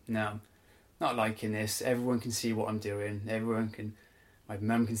everyone, no, not liking this. Everyone can see what I'm doing. My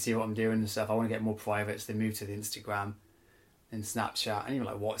mum can see what I'm doing and stuff. I want to get more private, so they moved to the Instagram and Snapchat, and even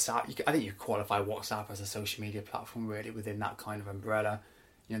like WhatsApp. I think you qualify WhatsApp as a social media platform really within that kind of umbrella.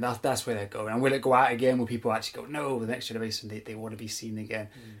 That's where they're going. And will it go out again? Will people actually go, no, the next generation, they want to be seen again?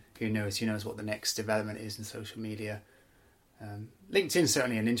 Who knows? Who knows what the next development is in social media? LinkedIn's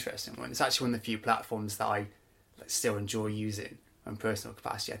certainly an interesting one. It's actually one of the few platforms that I still enjoy using in personal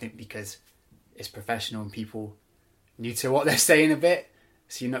capacity. I think because it's professional and people new to what they're saying a bit.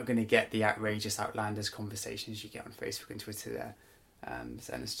 So you're not going to get the outrageous, outlandish conversations you get on Facebook and Twitter there. And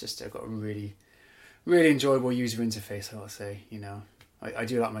it's just got a really, really enjoyable user interface, I'll say. I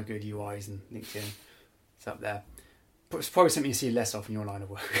do like my good UIs, and LinkedIn it's up there. But it's probably something you see less of in your line of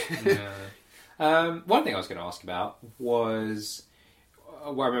work. One thing I was going to ask about was, I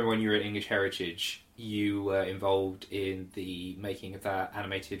remember when you were at English Heritage, you were involved in the making of that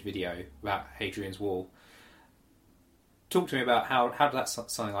animated video about Hadrian's Wall. Talk to me about how did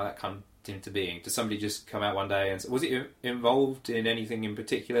something like that come into being? Did somebody just come out one day and was it involved in anything in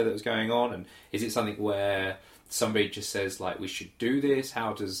particular that was going on? And is it something where somebody just says like we should do this?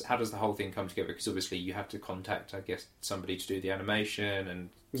 How does the whole thing come together? Because obviously you have to contact, I guess, somebody to do the animation and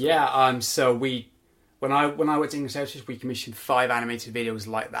so when I went to English Heritage, we commissioned 5 animated videos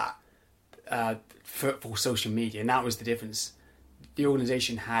like that for social media, and that was the difference. The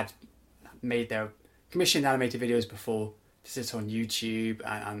organisation had made their commissioned animated videos before to sit on YouTube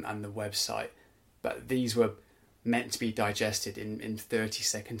and the website, but these were meant to be digested in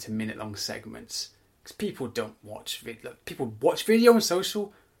 30-second to minute-long segments. Because people don't watch video. People watch video on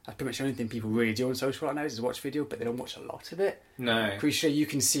social. That's pretty much the only thing people really do on social right now is watch video, but they don't watch a lot of it. No. Pretty sure you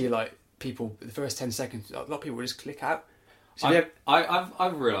can see like people, the first 10 seconds, a lot of people will just click out. So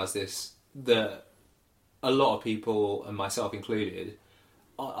I've realised this, that a lot of people, and myself included,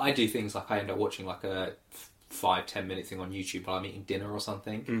 I do things like I end up watching like a 5-10 minute thing on YouTube while I'm eating dinner or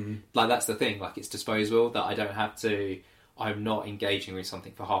something. Mm-hmm. Like that's the thing, like it's disposable, that I don't have to... I'm not engaging with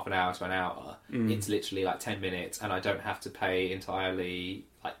something for half an hour to an hour. It's literally like 10 minutes, and I don't have to pay entirely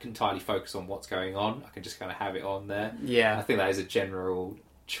focus on what's going on. I can just kind of have it on there. Yeah. I think that is a general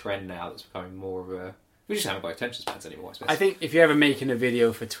trend now that's becoming more of a... We just haven't got attention spans anymore, I think if you're ever making a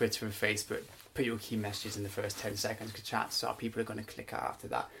video for Twitter or Facebook, put your key messages in the first 10 seconds, because chances are people are going to click out after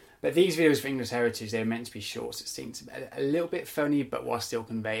that. But these videos for English Heritage, they're meant to be short, so it seems a little bit funny, but while still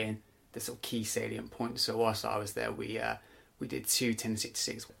conveying the sort of key salient points. So whilst I was there, we did 2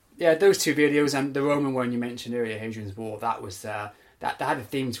 1066. Yeah, those 2 videos, and the Roman one you mentioned earlier, Hadrian's Wall, that was that had a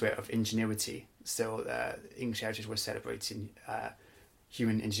theme to it of ingenuity. So English Heritage was celebrating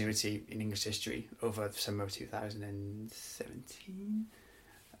human ingenuity in English history over the summer of 2017.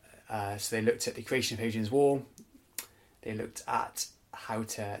 So they looked at the creation of Hadrian's Wall. They looked at how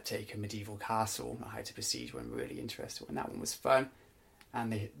to take a medieval castle, how to besiege one, really interesting. And that one was fun.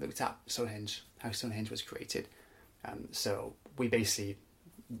 And they looked at Stonehenge, how Stonehenge was created. So we basically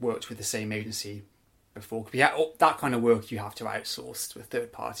worked with the same agency before. That kind of work you have to outsource to a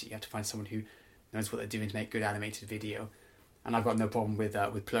third party. You have to find someone who knows what they're doing to make good animated video. And I've got no problem with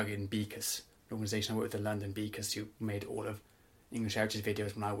plugging Beacus, the organisation I worked with in London, Beacus, who made all of English Heritage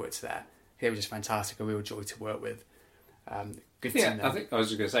videos when I worked there. They were just fantastic, a real joy to work with. Good to know. I think I was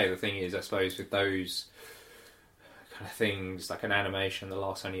just going to say, the thing is, I suppose with those kind of things, like an animation that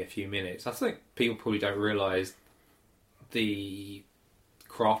lasts only a few minutes, I think people probably don't realise the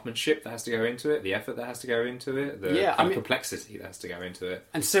craftsmanship that has to go into it, the effort that has to go into it, the complexity that has to go into it.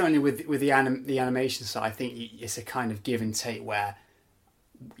 And certainly with the animation side, I think it's a kind of give and take where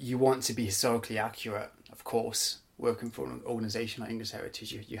you want to be historically accurate, of course. Working for an organisation like English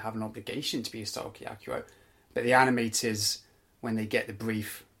Heritage, you have an obligation to be historically accurate. But the animators, when they get the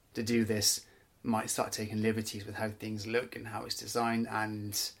brief to do this, might start taking liberties with how things look and how it's designed,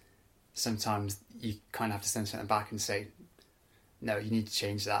 and sometimes you kind of have to send something back and say, no, you need to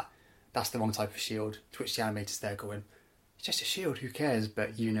change that. That's the wrong type of shield. To which the animators there going, it's just a shield, who cares?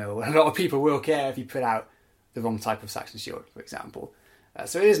 But a lot of people will care if you put out the wrong type of Saxon shield, for example.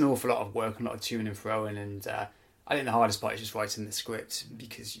 So it is an awful lot of work, a lot of tuning and throwing, and I think the hardest part is just writing the script,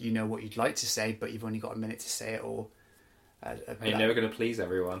 because you know what you'd like to say, but you've only got a minute to say it all. And you're never going to please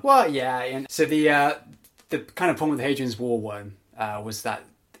everyone. Well, yeah. And so the kind of problem with the Hadrian's Wall one was that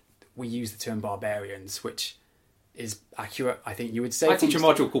we use the term barbarians, which is accurate, I think you would say. I teach a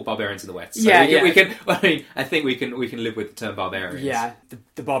module called Barbarians in the West. So Yeah, we can. I mean, I think we can live with the term barbarians. Yeah,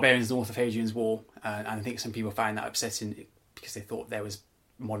 the barbarians north of Hadrian's Wall, and I think some people found that upsetting because they thought there was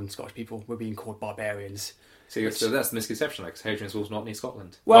modern Scottish people were being called barbarians. So that's the misconception, because Hadrian's Wall's not near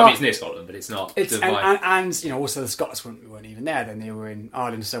Scotland. Well, I mean, it's near Scotland, but it's not. And you know, also the Scots weren't even there. Then they were in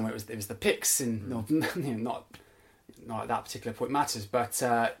Ireland somewhere. It was the Picts, and not at that particular point matters. But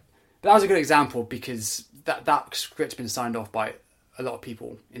that was a good example, because that script's been signed off by a lot of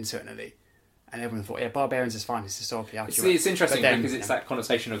people internally, and everyone thought, yeah, barbarians is fine, it's historically accurate. It's interesting because it's that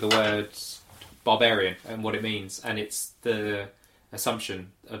connotation of the word barbarian and what it means, and it's the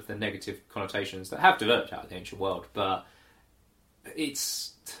assumption of the negative connotations that have developed out of the ancient world. But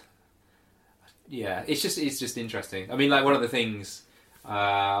it's just interesting. I mean, like, one of the things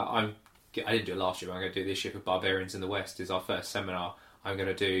I didn't do it last year, but I'm going to do this year for Barbarians in the West, is our first seminar. I'm going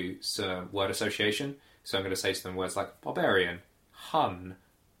to do some word association. So I'm going to say to them words like barbarian, Hun,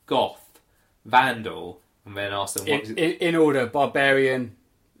 Goth, Vandal, and then ask them what in order. Barbarian.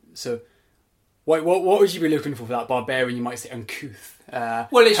 So what would you be looking for that barbarian? You might say uncouth.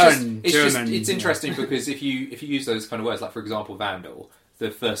 Well, German, it's interesting because if you use those kind of words, like for example Vandal,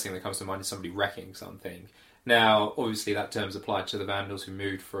 the first thing that comes to mind is somebody wrecking something. Now, obviously, that term's applied to the Vandals who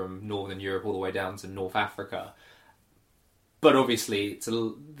moved from Northern Europe all the way down to North Africa. But obviously,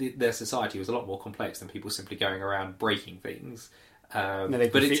 their society was a lot more complex than people simply going around breaking things. They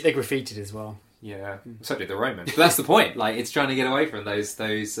graffitied as well. Yeah, so did the Romans. But that's the point. Like, it's trying to get away from those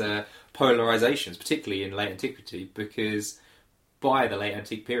polarizations, particularly in late antiquity, because by the late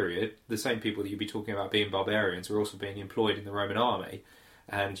antique period, the same people that you'd be talking about being barbarians were also being employed in the Roman army.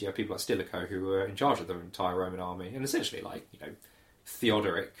 And you have people like Stilicho who were in charge of the entire Roman army, and essentially, like,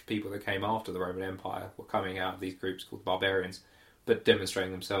 Theodoric, people that came after the Roman Empire, were coming out of these groups called barbarians, but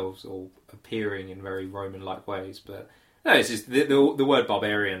demonstrating themselves or appearing in very Roman-like ways. But no, it's just the word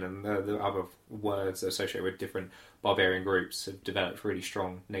barbarian and the other words associated with different barbarian groups have developed really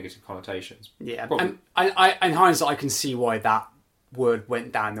strong negative connotations. Yeah, and in hindsight, I can see why that word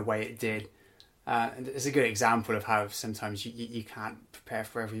went down the way it did. And it's a good example of how sometimes you can't prepare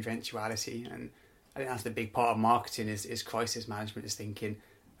for every eventuality, and I think that's the big part of marketing is crisis management, is thinking,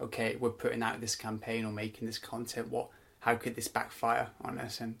 okay, we're putting out this campaign or making this content, how could this backfire on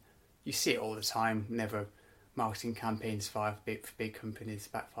us? And you see it all the time. Whenever marketing campaigns for big companies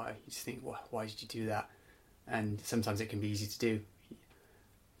backfire, you just think, well, why did you do that? And sometimes it can be easy to do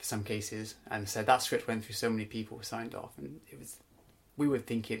for some cases. And so that script went through so many people, signed off, and we would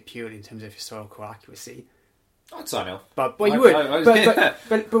think it purely in terms of historical accuracy. I'd sign off. But you would.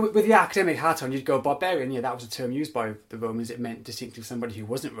 But with the academic hat on, you'd go barbarian. Yeah, that was a term used by the Romans. It meant distinctly somebody who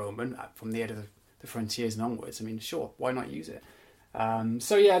wasn't Roman from the end of the frontiers and onwards. I mean, sure, why not use it?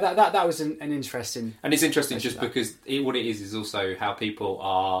 So yeah, that was an interesting. And it's interesting just because what it is also how people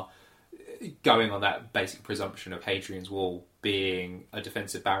are going on that basic presumption of Hadrian's Wall being a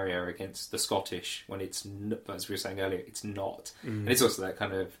defensive barrier against the Scottish, when it's, as we were saying earlier, it's not. And it's also that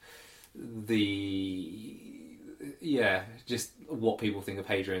kind of just what people think of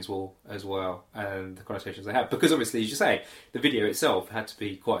Hadrian's Wall as well, and the connotations they have. Because obviously, as you say, the video itself had to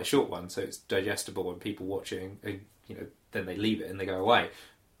be quite a short one, so it's digestible, and people watching, then they leave it and they go away.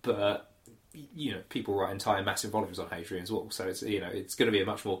 But people write entire massive volumes on Hadrian's Wall, so it's it's going to be a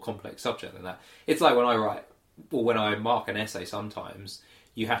much more complex subject than that. It's like when I write, or when I mark an essay, sometimes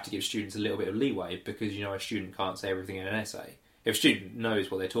you have to give students a little bit of leeway, because a student can't say everything in an essay. If a student knows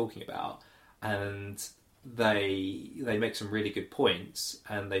what they're talking about and they make some really good points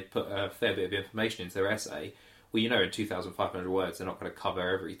and they put a fair bit of information into their essay, well, in 2,500 words they're not going to cover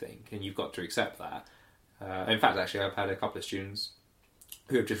everything, and you've got to accept that. In fact, actually, I've had a couple of students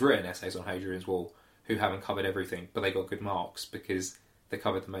who have just written essays on Hadrian's Wall who haven't covered everything, but they got good marks because they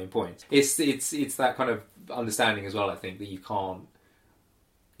covered the main points. It's that kind of understanding as well, I think, that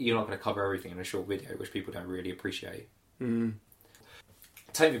you're not going to cover everything in a short video, which people don't really appreciate.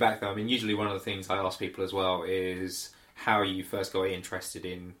 Take me back though. I mean, usually one of the things I ask people as well is how you first got interested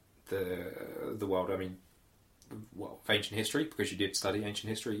in the world. I mean, of ancient history, because you did study ancient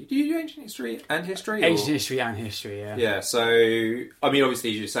history. Do you do ancient history and history? Ancient history and history, yeah. Yeah, so, I mean,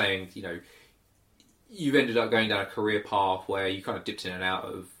 obviously, as you're saying, you've ended up going down a career path where you kind of dipped in and out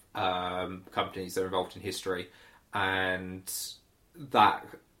of companies that are involved in history, and that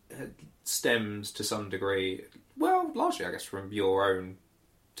stems to some degree, well, largely, I guess, from your own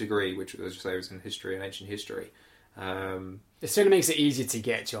degree, which as you say was in history and ancient history. It certainly makes it easier to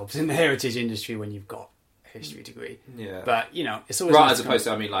get jobs in the heritage industry when you've got a history degree. Yeah, but it's always right. nice As opposed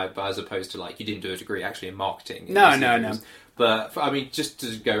to, but as opposed to like you didn't do a degree actually in marketing. No. But just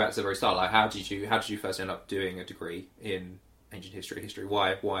to go back to the very start, like how did you first end up doing a degree in ancient history?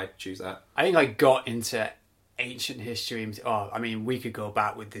 Why choose that? I think I got into ancient history. We could go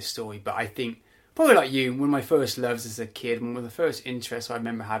back with this story, but I think probably like you, one of my first loves as a kid, one of the first interests I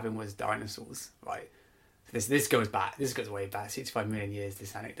remember having was dinosaurs. Right, this goes way back, 65 million years.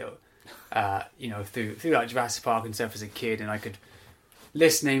 This anecdote, through like Jurassic Park and stuff as a kid, and I could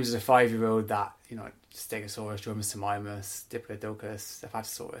list names as a 5-year-old that Stegosaurus, Dromaeosaurus, Diplodocus,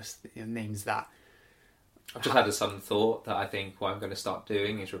 Apatosaurus, names that. I've just had a sudden thought that I think what I'm going to start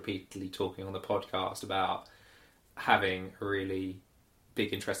doing is repeatedly talking on the podcast about having a really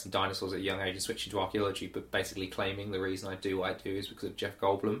big interest in dinosaurs at a young age and switching to archaeology, but basically claiming the reason I do what I do is because of Jeff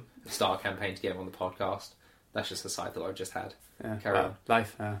Goldblum. Start a campaign to get him on the podcast. That's just a side thought I've just had. Carry on.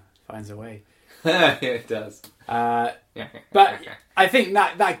 Life finds a way. Yeah, it does. But I think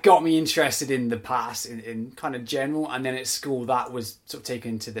that got me interested in the past in kind of general, and then at school that was sort of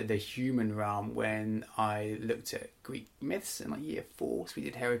taken to the human realm when I looked at Greek myths in like year 4. So we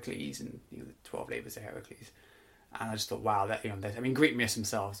did Heracles and the 12 Labours of Heracles, and I just thought, wow, Greek myths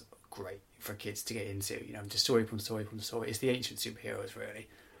themselves are great for kids to get into. Just story from story from story. It's the ancient superheroes really,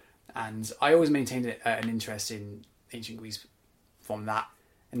 and I always maintained an interest in ancient Greece from that.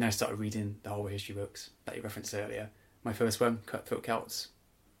 And then I started reading the whole history books that you referenced earlier. My first one, Cutthroat Celts.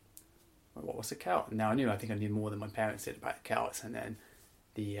 What was a Celt? Now I think I knew more than my parents did about Celts. And then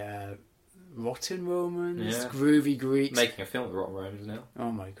the Rotten Romans, Groovy Greeks. Making a film with Rotten Romans now.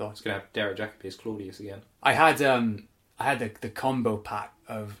 Oh my god! It's going to have Derek Jacobi as Claudius again. I had the combo pack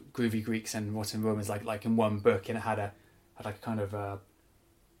of Groovy Greeks and Rotten Romans like in one book, and it had like a kind of a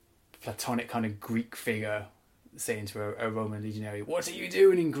Platonic kind of Greek figure saying to a Roman legionary, "What are you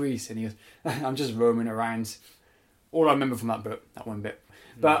doing in Greece?" And he goes, "I'm just roaming around." All I remember from that one bit.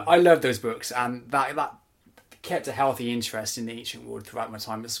 But I love those books, and that kept a healthy interest in the ancient world throughout my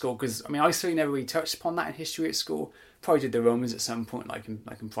time at school. Because I certainly never really touched upon that in history at school. Probably did the Romans at some point, like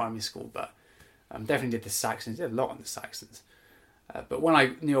in primary school, but definitely did the Saxons. Did a lot on the Saxons. But when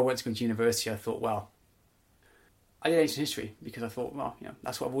I knew I wanted to go to university, I thought, well, I did ancient history because I thought, well,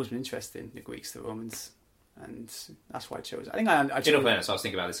 that's what I've always been interested in: the Greeks, the Romans. And that's why I chose. I think I chose. In all fairness, I was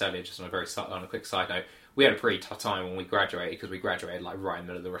thinking about this earlier, just on a quick side note. We had a pretty tough time when we graduated because we graduated like right in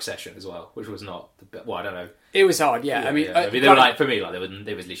the middle of the recession as well, which was not the best. Well, I don't know. It was hard, yeah. There were like for me, like there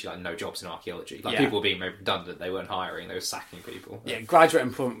was literally like no jobs in archaeology. Like people were being made redundant, they weren't hiring, they were sacking people. Yeah, graduate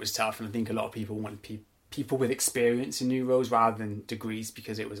employment was tough, and I think a lot of people wanted people with experience in new roles rather than degrees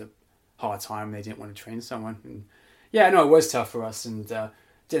because it was a hard time and they didn't want to train someone. And it was tough for us, and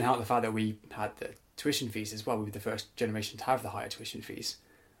didn't help the fact that we had the tuition fees as well. We were the first generation to have the higher tuition fees,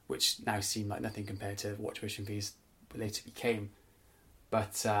 which now seem like nothing compared to what tuition fees later became.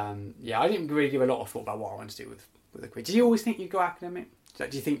 But I didn't really give a lot of thought about what I wanted to do with the degree. Did you always think you'd go academic?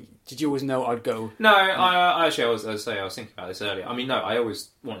 Did you always know I'd go? No, I was thinking about this earlier. No, I always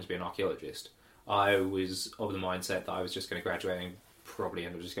wanted to be an archaeologist. I was of the mindset that I was just going to graduate and probably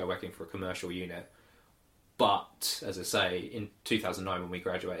end up just working for a commercial unit. But as I say, in 2009 when we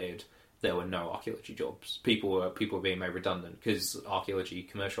graduated, there were no archaeology jobs. People were being made redundant because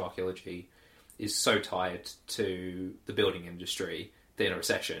commercial archaeology, is so tied to the building industry that in a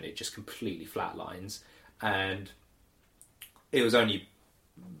recession it just completely flatlines. And it was only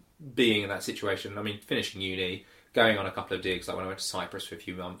being in that situation. Finishing uni, going on a couple of digs, like when I went to Cyprus for a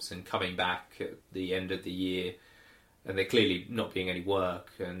few months, and coming back at the end of the year, and there clearly not being any work,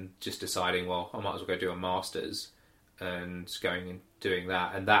 and just deciding, well, I might as well go do a master's, and going and doing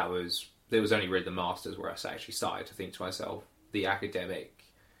that. And there was only really the masters where I actually started to think to myself, the academic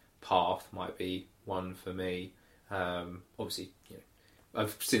path might be one for me. Obviously,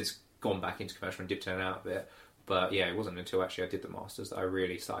 I've since gone back into commercial and dipped in and out a bit, but it wasn't until actually I did the masters that I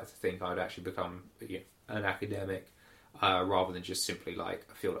really started to think I'd actually become an academic rather than just simply like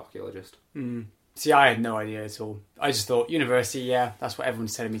a field archaeologist. See, I had no idea at all. I just thought university, that's what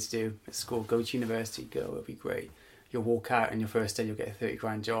everyone's telling me to do at school. Go to university, it'll be great. You'll walk out and your first day you'll get a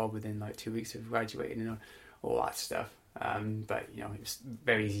 $30,000 job within like 2 weeks of graduating and all that stuff. But it's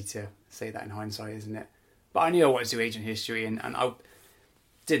very easy to say that in hindsight, isn't it? But I knew I wanted to do ancient history, and I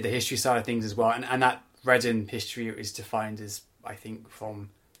did the history side of things as well. And that Reading history is defined as, I think, from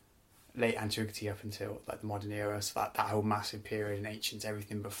late antiquity up until like the modern era. So that whole massive period in ancient,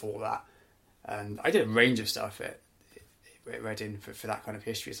 everything before that. And I did a range of stuff at Reading for that kind of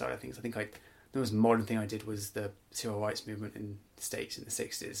history side of things. I think I the most modern thing I did was the civil rights movement in the States in the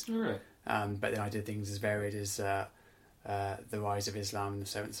 60s. All right. But then I did things as varied as the rise of Islam in the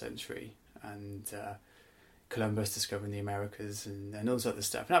 7th century and Columbus discovering the Americas and all this other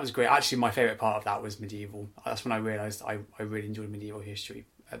stuff. And that was great. Actually, my favourite part of that was medieval. That's when I realised I really enjoyed medieval history,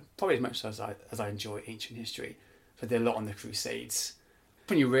 probably as much as I enjoy ancient history. So I did a lot on the Crusades.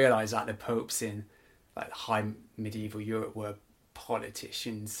 When you realise that the popes in like high medieval Europe were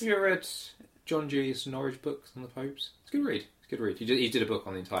politicians. You ever read John Julius Norwich books on the popes? It's a good read. It's a good read. He did a book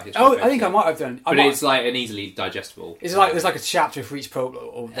on the entire history. Oh, I think I might have done. But it's like an easily digestible. It's like there's like a chapter for each pope,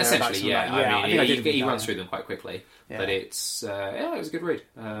 or essentially, yeah. Like, I mean, he I runs through them quite quickly, but it's it was a good read.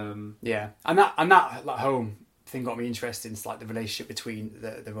 Yeah, and that like home thing got me interested in like the relationship between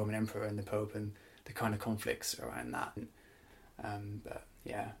the Roman Emperor and the Pope and the kind of conflicts around that. But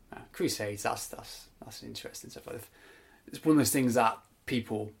yeah, Crusades. That's interesting stuff. It's one of those things that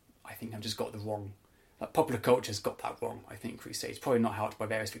people, I think, have just got the wrong. Like popular culture's got that wrong. I think Crusades, probably not helped by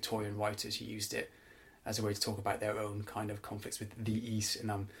various Victorian writers who used it as a way to talk about their own kind of conflicts with the East,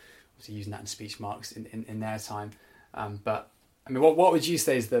 and I'm obviously using that in speech marks in their time. But I mean, what would you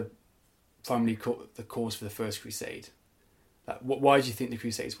say is the primarily the cause for the First Crusade? Like, why do you think the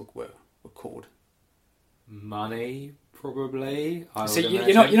Crusades were called? Money, probably. So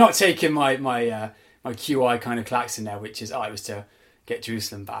you're not taking my QI kind of klaxon there, which is it was to get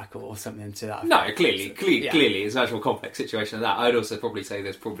Jerusalem back or something to that effect. No, clearly it's a much more complex situation than that. I'd also probably say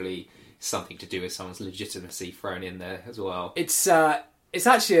there's probably something to do with someone's legitimacy thrown in there as well. It's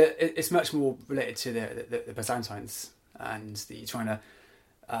actually it's much more related to the Byzantines and the trying to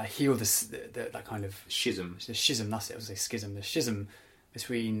heal that kind of schism. The schism, that's it. I was say schism. The schism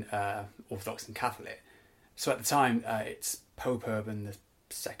between Orthodox and Catholic. So at the time, it's Pope Urban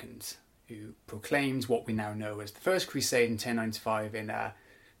II who proclaimed what we now know as the First Crusade in 1095 in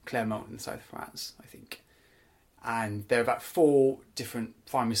Clermont in the south of France, I think. And there are about 4 different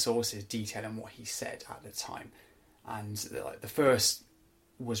primary sources detailing what he said at the time. And the first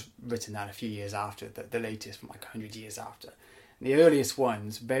was written down a few years after, the latest from like 100 years after. And the earliest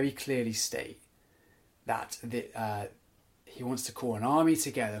ones very clearly state that he wants to call an army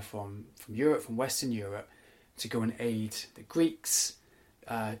together from Europe, from Western Europe, to go and aid the Greeks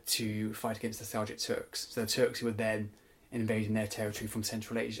to fight against the Seljuk Turks. So the Turks who were then invading their territory from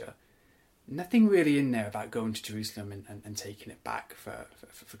Central Asia. Nothing really in there about going to Jerusalem and taking it back for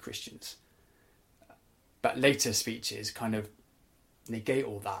Christians. But later speeches kind of negate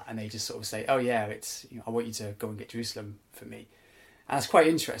all that, and they just sort of say, oh yeah, it's I want you to go and get Jerusalem for me. And that's quite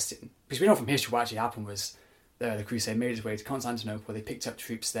interesting, because we know from history what actually happened was the Crusade made its way to Constantinople, they picked up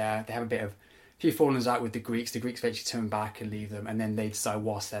troops there, they have a few fallings out with the Greeks eventually turn back and leave them, and then they decide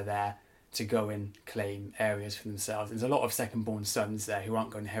whilst they're there to go and claim areas for themselves. There's a lot of second-born sons there who aren't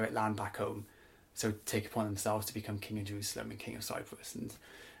going to inherit land back home, so take upon themselves to become king of Jerusalem and king of Cyprus and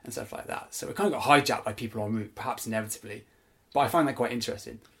stuff like that. So it kind of got hijacked by people en route, perhaps inevitably. But I find that quite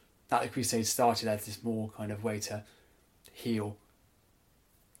interesting, that the Crusades started as this more kind of way to heal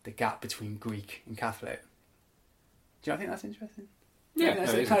the gap between Greek and Catholic. Do you not think that's interesting? Yeah,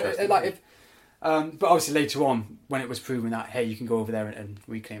 it's interesting. But obviously later on, when it was proven that, hey, you can go over there and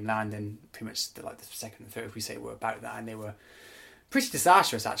reclaim land, and pretty much the second and third Crusade were about that, and they were pretty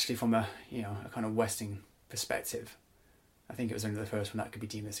disastrous actually from a kind of Western perspective. I think it was only the first one that could be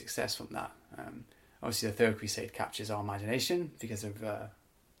deemed a success from that. Obviously the third Crusade captures our imagination because of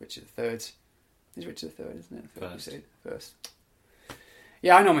Richard III. Is Richard III, isn't it? Third Crusade first.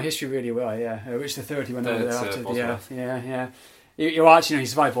 Yeah, I know my history really well. Yeah, Richard III, he went over there after yeah. You're actually, he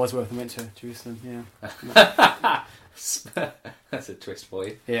survived Bosworth and went to Jerusalem. Yeah, that's a twist for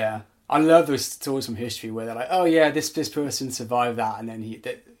you. Yeah, I love those stories from history where they're like, oh yeah, this person survived that, and then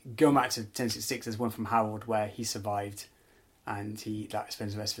go back to 1066. There's one from Harold where he survived, and he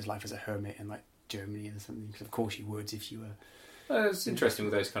spends the rest of his life as a hermit in Germany and something. Because of course you would if you were. It's interesting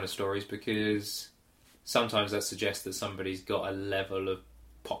with those kind of stories because sometimes that suggests that somebody's got a level of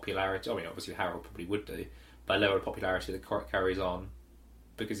popularity. I mean, obviously Harold probably would do, but a level of popularity that carries on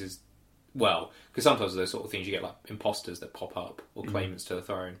because sometimes those sort of things you get like imposters that pop up or claimants to the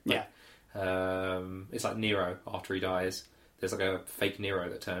throne. Yeah. It's like Nero after he dies. There's like a fake Nero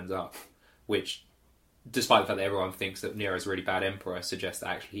that turns up, which, despite the fact that everyone thinks that Nero's a really bad emperor, suggests that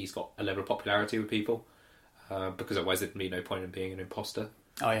actually he's got a level of popularity with people. Because otherwise there'd be no point in being an imposter.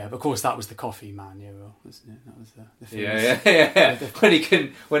 Oh yeah, but of course that was the coffee man, Nero, wasn't it? That was the famous... Yeah.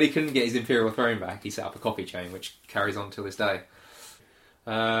 When he couldn't get his imperial throne back, he set up a coffee chain, which carries on till this day.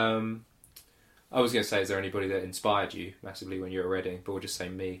 I was going to say, is there anybody that inspired you massively when you were at Reading? But we'll just say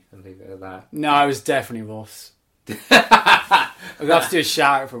me and leave it at that. No, it was definitely Ross. We're gonna have to do a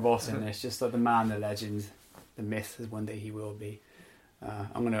shout out for Ross in this, just like the man, the legend, the myth, as one day he will be.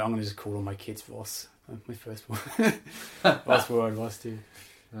 I'm gonna just call all my kids Ross. My first one. Ross word, Ross too.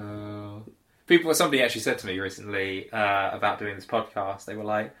 Somebody actually said to me recently about doing this podcast. They were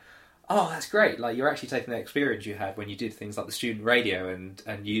like, "Oh, that's great! Like you're actually taking the experience you had when you did things like the student radio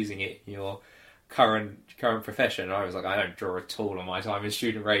and using it in your current profession." And I was like, I don't draw at all on my time in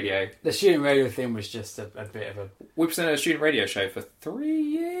student radio. The student radio thing was just a bit of a... We presented a student radio show for 3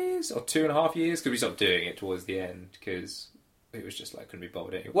 years or 2.5 years because we stopped doing it towards the end because it was just like couldn't be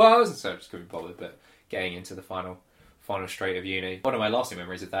bothered anymore. Well, I wasn't so just couldn't be bothered, but getting into the final straight of uni. One of my lasting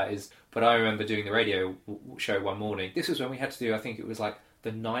memories of that is, but I remember doing the radio show one morning. This was when we had to do, I think it was like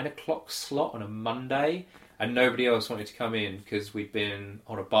the 9 o'clock slot on a Monday, and nobody else wanted to come in because we'd been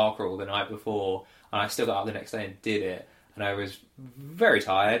on a bar crawl the night before, and I still got up the next day and did it, and I was very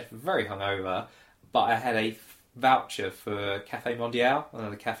tired, very hungover, but I had a voucher for Café Mondial, one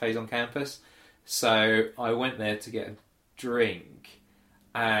of the cafes on campus, so I went there to get a drink,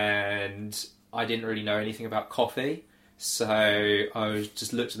 and I didn't really know anything about coffee, so I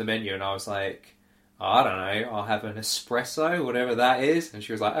just looked at the menu and I was like, I don't know, I'll have an espresso, whatever that is. And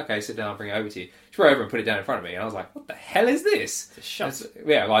she was like, okay, sit down, I'll bring it over to you. She brought it over and put it down in front of me. And I was like, what the hell is this?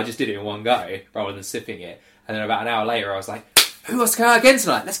 Yeah, well, I just did it in one go rather than sipping it. And then about an hour later, I was like, who wants to go out again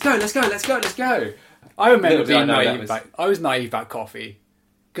tonight? Let's go. I remember being naive. I was naive about coffee.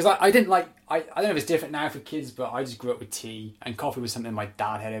 Because I didn't like... I don't know if it's different now for kids, but I just grew up with tea, and coffee was something my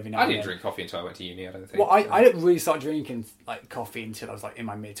dad had every now and then. I didn't drink coffee until I went to uni, I don't think. Well, I didn't really start drinking like coffee until I was like in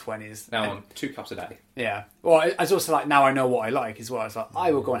my mid-20s. Now I'm on 2 cups a day. Yeah. Well, it's also like now I know what I like as well. It's like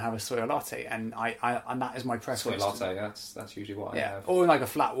I will go and have a soy latte, and and that is my preference. Soy latte, that's usually what I have. Or like a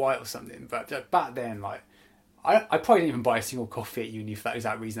flat white or something. But back then, like... I probably didn't even buy a single coffee at uni for that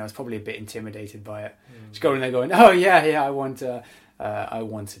exact reason. I was probably a bit intimidated by it. Just going there going, oh yeah, I want a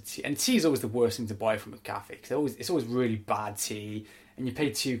tea. And tea is always the worst thing to buy from a cafe because it's always really bad tea, and you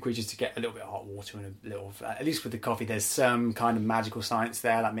pay £2 just to get a little bit of hot water and a little. At least with the coffee, there's some kind of magical science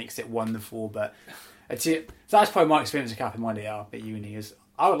there that makes it wonderful. But so that's probably my experience with Café Mondial at uni. Is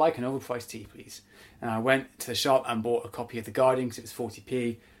I would like an overpriced tea, please. And I went to the shop and bought a copy of The Guardian because it was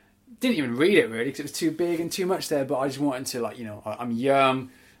 40p. Didn't even read it really because it was too big and too much there. But I just wanted to, like, I'm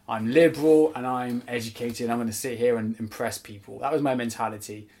young, I'm liberal, and I'm educated. I'm going to sit here and impress people. That was my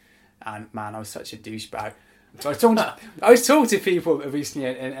mentality. And man, I was such a douchebag. So I was talking to people recently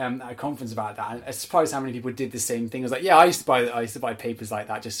at a conference about that, and I was surprised how many people did the same thing. I was like, yeah, I used to buy papers like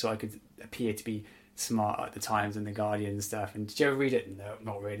that just so I could appear to be smart at the Times and the Guardian and stuff. And did you ever read it? No,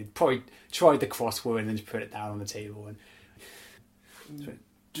 not really. Probably tried the crossword and then just put it down on the table. And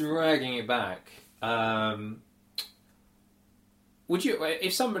dragging it back, would you,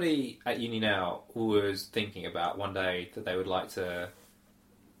 if somebody at uni now was thinking about one day that they would like to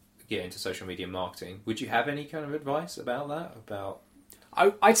get into social media marketing, would you have any kind of advice about that?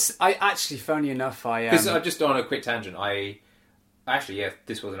 I actually, funny enough, because just on a quick tangent,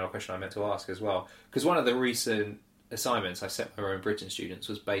 this was another question I meant to ask as well. Because one of the recent assignments I set my own Britain students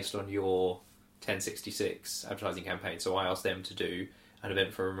was based on your 1066 advertising campaign. So I asked them to do an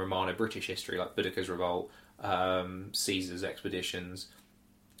event for Romano British history, like Boudicca's Revolt, Caesar's expeditions,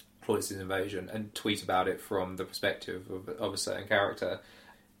 Claudius's invasion, and tweet about it from the perspective of a certain character.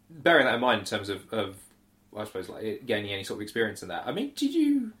 Bearing that in mind in terms of I suppose, like gaining any sort of experience in that. I mean, do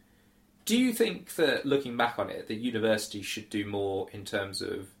you think that, looking back on it, that universities should do more in terms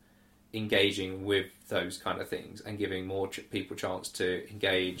of engaging with those kind of things and giving more people a chance to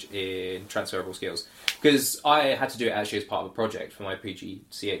engage in transferable skills? Because I had to do it actually as part of a project for my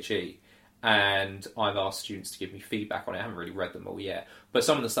PGCHE, and I've asked students to give me feedback on it. I haven't really read them all yet, but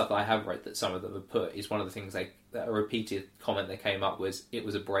some of the stuff that I have read that some of them have put is one of the things that a repeated comment they came up was it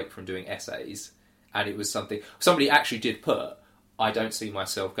was a break from doing essays, and it was something somebody actually did put, I don't see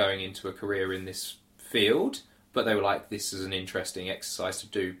myself going into a career in this field, but they were like, this is an interesting exercise to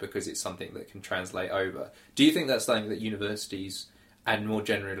do because it's something that can translate over. Do you think that's something that universities and more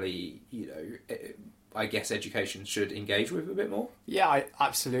generally, I guess education should engage with a bit more? Yeah,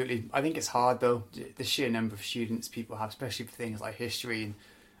 absolutely. I think it's hard though, the sheer number of students people have, especially for things like history and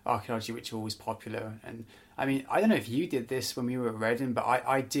archaeology, which are always popular. And I mean, I don't know if you did this when we were at Reading, but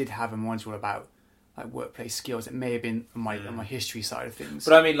I did have a module about like workplace skills. It may have been on my history side of things.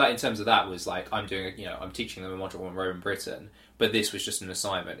 But I mean, like in terms of that, was like I'm teaching them a module on Roman Britain, but this was just an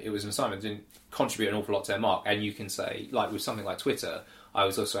assignment. It was an assignment that didn't contribute an awful lot to their mark. And you can say, like with something like Twitter, I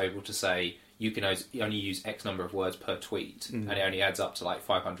was also able to say you can only use X number of words per tweet, and it only adds up to like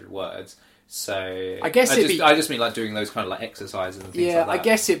 500 words. So I guess I just mean like doing those kind of like exercises and things like that. I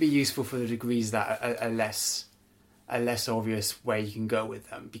guess it'd be useful for the degrees that are less a less obvious way you can go with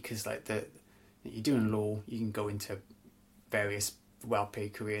them, because like you're doing law, you can go into various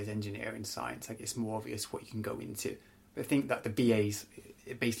well-paid careers, engineering, science. Like it's more obvious what you can go into. But I think that the BAs,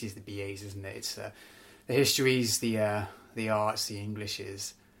 it basically is the BAs, isn't it? It's the histories, the arts, the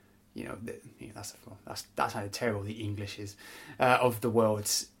Englishes. That's kind of terrible. The Englishes of the world.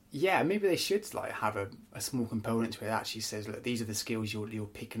 Yeah, maybe they should like have a small component where it actually says, look, these are the skills you're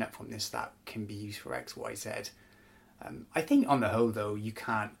picking up from this that can be used for X, Y, Z. I think on the whole, though, you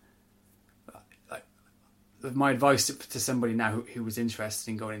can't. My advice to somebody now who was interested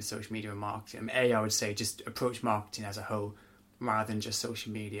in going into social media and marketing, I would say just approach marketing as a whole rather than just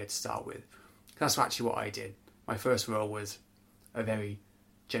social media to start with. That's actually what I did. My first role was a very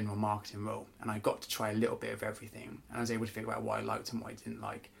general marketing role, and I got to try a little bit of everything, and I was able to figure out what I liked and what I didn't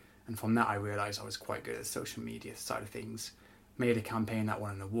like. And from that, I realised I was quite good at the social media side of things. Made a campaign that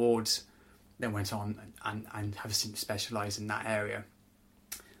won an award, then went on and have since specialised in that area.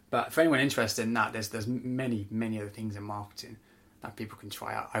 But for anyone interested in that, there's many, many other things in marketing that people can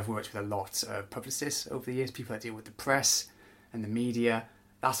try out. I've worked with a lot of publicists over the years, people that deal with the press and the media.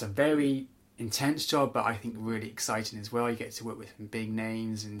 That's a very intense job, but I think really exciting as well. You get to work with some big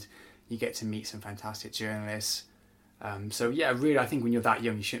names and you get to meet some fantastic journalists. So yeah, really, I think when you're that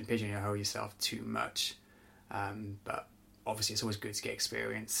young, you shouldn't pigeonhole yourself too much. But obviously, it's always good to get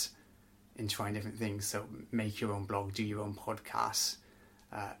experience in trying different things. So make your own blog, do your own podcasts.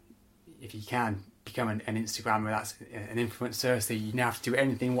 If you can, become an Instagrammer, that's an influencer, so you don't have to do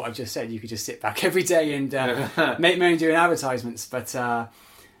anything what I've just said. You could just sit back every day and make money doing advertisements. But I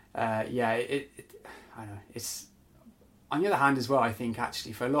don't know. It's on the other hand as well. I think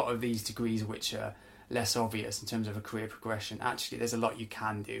actually for a lot of these degrees which are less obvious in terms of a career progression, actually there's a lot you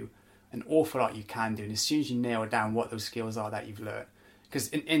can do, an awful lot you can do. And as soon as you nail down what those skills are that you've learned, because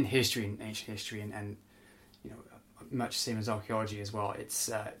in history, in ancient history, and much the same as archaeology as well,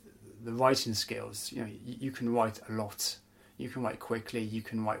 it's the writing skills. You can write a lot, you can write quickly, you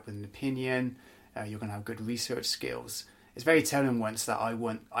can write with an opinion, you're going to have good research skills. It's very telling once that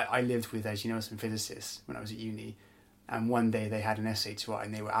I lived with, as you know, some physicists when I was at uni, and one day they had an essay to write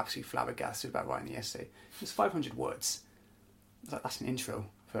and they were absolutely flabbergasted about writing the essay. It was 500 words. I was like, that's an intro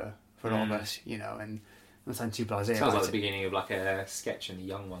for a lot of us, and I'm sound too blasé. Sounds like the beginning of like a sketch in the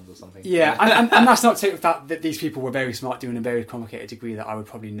Young Ones or something. Yeah, and that's not to take the fact that these people were very smart doing a very complicated degree that I would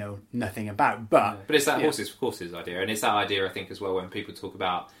probably know nothing about. But it's that horses for courses idea, and it's that idea I think as well when people talk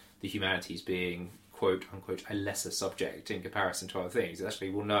about the humanities being quote unquote a lesser subject in comparison to other things. Actually,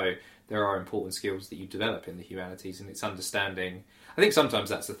 we'll know there are important skills that you develop in the humanities, and it's understanding. I think sometimes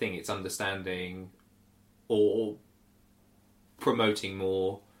that's the thing. It's understanding or promoting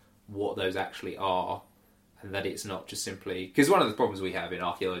more what those actually are. And that it's not just simply... Because one of the problems we have in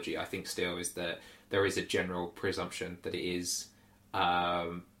archaeology, I think, still, is that there is a general presumption that it is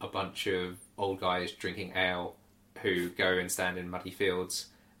a bunch of old guys drinking ale who go and stand in muddy fields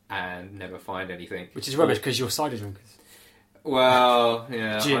and never find anything. Which is rubbish, because you're cider drinkers. Well,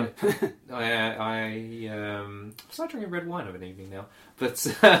 yeah. Gin. I started drinking red wine of an evening now. But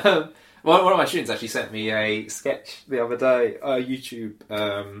one of my students actually sent me a sketch the other day, a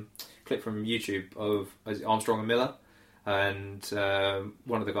YouTube... clip from YouTube of Armstrong and Miller, and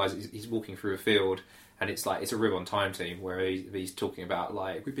one of the guys he's walking through a field, and it's a Rib on Time team where he's talking about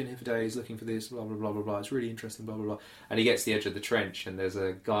like, we've been here for days looking for this, blah blah blah blah blah. It's really interesting, blah blah blah. And he gets to the edge of the trench, and there's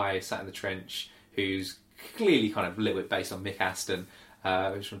a guy sat in the trench who's clearly kind of a little bit based on Mick Aston,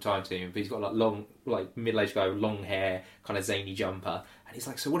 who's from Time Team, but he's got like long, like middle-aged guy with long hair, kind of zany jumper, and he's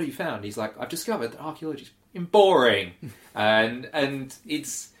like, so what have you found? He's like, I've discovered that archaeology's boring, and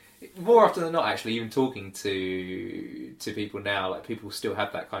it's. More often than not, actually, even talking to people now, like people still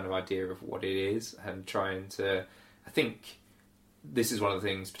have that kind of idea of what it is, and trying to. I think this is one of the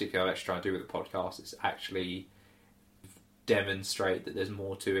things, particularly I actually try and do with the podcast, is actually demonstrate that there's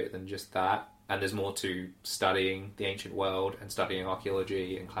more to it than just that, and there's more to studying the ancient world and studying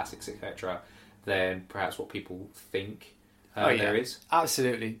archaeology and classics, etc., than perhaps what people think there is.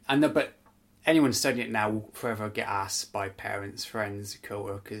 Absolutely, but. Anyone studying it now will forever get asked by parents, friends,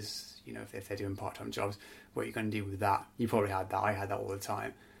 co-workers, if they're doing part-time jobs, what are you going to do with that? You probably had that. I had that all the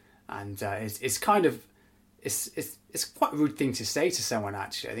time. And it's kind of, it's quite a rude thing to say to someone,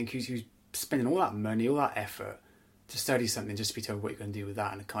 actually. I think who's spending all that money, all that effort to study something just to be told what you're going to do with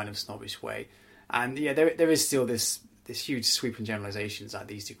that in a kind of snobbish way. And yeah, there is still this huge sweeping generalisations that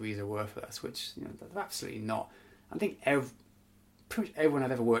these degrees are worthless, which they're absolutely not. I think pretty much everyone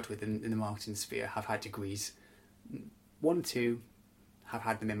I've ever worked with in the marketing sphere have had degrees. 1 or 2 have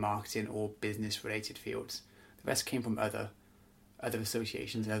had them in marketing or business related fields. The rest came from other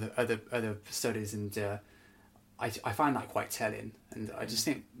associations, other studies, and I find that quite telling, and I just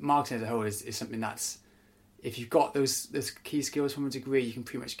think marketing as a whole is something that's, if you've got those key skills from a degree, you can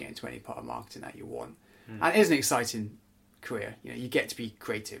pretty much get into any part of marketing that you want. And it is an exciting career. You get to be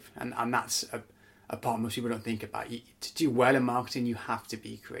creative, and that's a part most people don't think about. To do well in marketing, you have to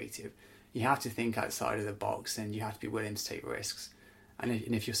be creative. You have to think outside of the box, and you have to be willing to take risks. And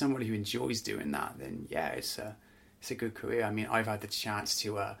if you're somebody who enjoys doing that, then yeah, it's a good career. I mean, I've had the chance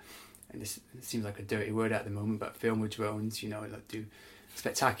to, and this seems like a dirty word at the moment, but film with drones. Like do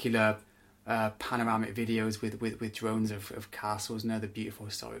spectacular panoramic videos with drones of castles and other beautiful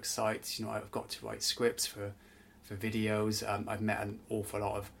historic sites. I've got to write scripts for videos. I've met an awful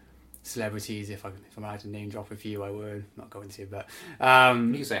lot of celebrities. If I'm allowed to name drop a few, I would. I'm not going to, but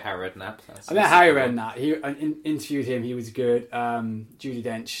you can say Harry Redknapp. I met Harry Redknapp. I interviewed him. He was good. Judi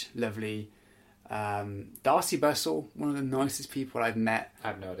Dench, lovely. Darcy Bussell, one of the nicest people I've met. I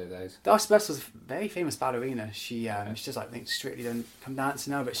have no idea those. Darcy Bussell's a very famous ballerina. She just I think Strictly Don't Come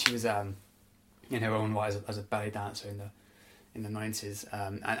Dancing now, but she was in her own right as a ballet dancer in the 90s,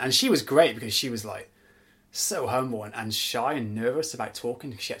 and she was great because she was like so humble and shy and nervous about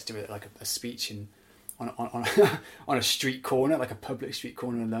talking. She had to do like a speech on a street corner, like a public street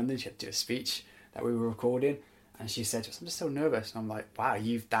corner in London. She had to do a speech that we were recording, and she said to us, "I'm just so nervous." And I'm like, "Wow,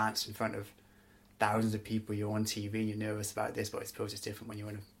 you've danced in front of thousands of people. You're on TV. You're nervous about this, but I suppose it's different when you're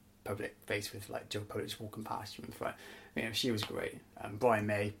in a public face with like Joe Polish walking past you in front." She was great. Brian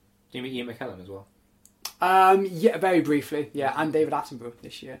May. Do you meet Ian McKellen as well? Yeah, very briefly. Yeah, and David Attenborough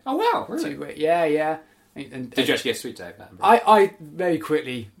this year. Oh wow, really? Two great. Yeah. And did you actually get to speak to David Attenborough? I very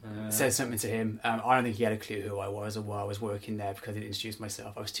quickly said something to him. I don't think he had a clue who I was or why I was working there because I didn't introduce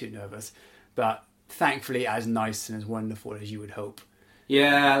myself. I was too nervous. But thankfully, as nice and as wonderful as you would hope.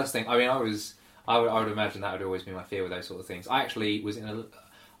 Yeah, that's the thing. I mean, I would imagine that would always be my fear with those sort of things. I actually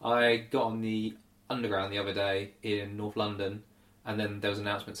I got on the Underground the other day in North London, and then there was an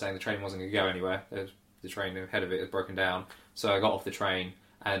announcement saying the train wasn't going to go anywhere. The train ahead of it had broken down. So I got off the train,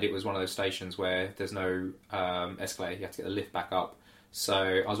 and it was one of those stations where there's no escalator. You have to get the lift back up. So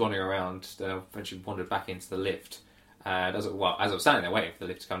I was wandering around, then I eventually wandered back into the lift. And as I was standing there waiting for the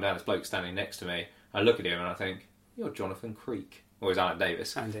lift to come down, this bloke standing next to me, I look at him and I think, "You're Jonathan Creek." Or he's Alan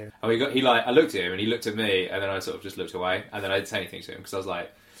Davis. Alan Davis. And I looked at him and he looked at me, and then I sort of just looked away, and then I didn't say anything to him because I was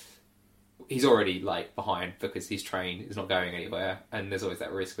like, he's already like behind because his train is not going anywhere, and there's always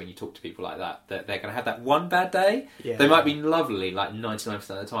that risk when you talk to people like that they're going to have that one bad day. Yeah. They might be lovely like 99% of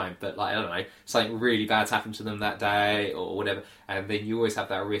the time, but like, I don't know, something really bad's happened to them that day or whatever, and then you always have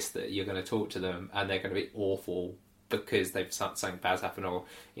that risk that you're going to talk to them and they're going to be awful because they've something bad's happened or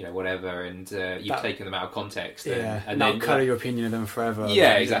whatever, and you've taken them out of context. And now colour your opinion of them forever.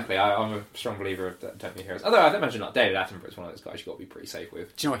 Yeah, exactly. I'm a strong believer of don't be heroes. Although I imagine like David Attenborough is one of those guys you've got to be pretty safe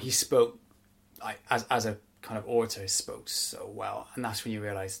with. Do you know what? He spoke, as a kind of orator, he spoke so well, and that's when you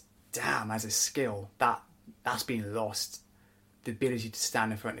realise, damn, as a skill, that's been lost. The ability to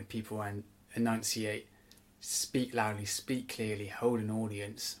stand in front of people and enunciate, speak loudly, speak clearly, hold an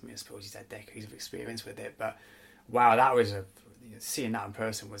audience. I mean, I suppose he's had decades of experience with it, but wow, that was seeing that in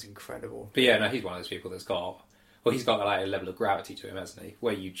person was incredible. But yeah, no, he's one of those people that's he's got like a level of gravity to him, hasn't he?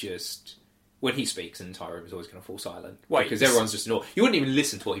 Where you just, when he speaks, an entire room is always going to fall silent. Well, because everyone's just in awe. You wouldn't even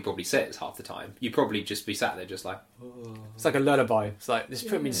listen to what he probably says half the time. You'd probably just be sat there just like, oh. It's like a lullaby. It's like, just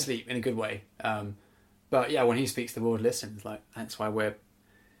put me to sleep in a good way. But yeah, when he speaks, the world listens. Like, that's why we're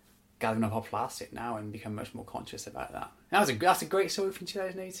gathering up our plastic now and become much more conscious about that. That's a great story from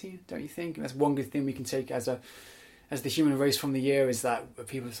 2018, don't you think? And that's one good thing we can take as the human race from the year, is that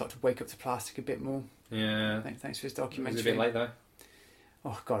people start to wake up to plastic a bit more. Yeah. Thanks for this documentary. It's a bit late though.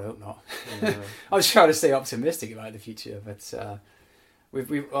 Oh God, I hope not. Yeah. I was trying to stay optimistic about the future, but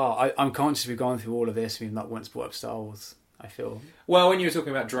I'm conscious we've gone through all of this. We've not once brought up Star Wars. I feel. Well, when you were talking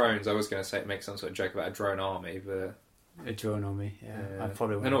about drones, I was going to make some sort of joke about a drone army, but a drone army. Yeah, I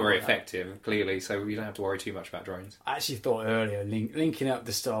probably they're not very effective, clearly, so you don't have to worry too much about drones. I actually thought earlier linking up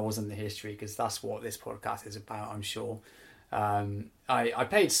the Star Wars and the history, because that's what this podcast is about, I'm sure. I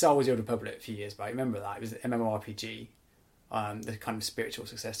played Star Wars: The Old Republic a few years back. I remember that it was an MMORPG, the kind of spiritual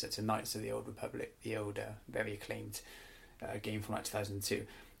successor to Knights of the Old Republic, the old very acclaimed game from like 2002.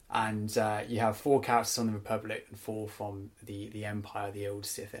 And you have 4 characters on the Republic and 4 from the Empire, the old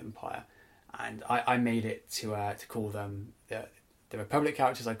Sith Empire. And I made it to call them the Republic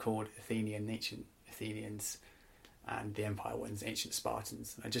characters. I called Athenian, ancient Athenians, and the Empire ones, ancient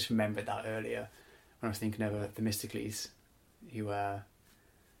Spartans. I just remembered that earlier when I was thinking of Themistocles, who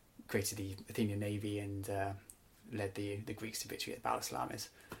created the Athenian navy and led the Greeks to victory at the Battle of Salamis.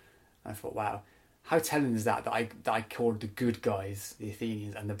 And I thought, wow, how telling is that I called the good guys the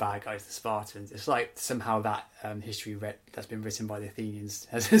Athenians and the bad guys the Spartans? It's like somehow that history that's been written by the Athenians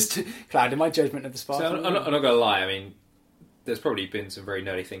has clouded my judgment of the Spartans. So I'm not going to lie. I mean, there's probably been some very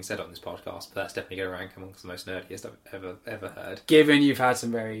nerdy things said on this podcast, but that's definitely going to rank amongst the most nerdiest I've ever heard. Given you've had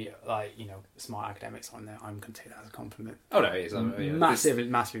some very smart academics on there, I'm going to take that as a compliment. Oh no, it is massive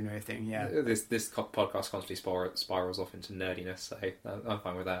nerdy thing. Yeah, this podcast constantly spirals off into nerdiness, so I'm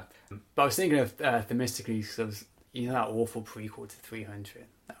fine with that. But I was thinking of Themistocles, because that awful prequel to 300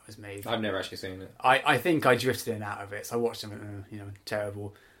 that was made. I've never actually seen it. I think I drifted in and out of it, so I watched them and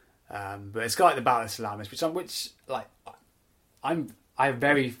terrible. But it's got like the Battle of Salamis, I have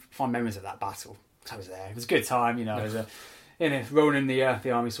very fond memories of that battle. I was there. It was a good time, rolling the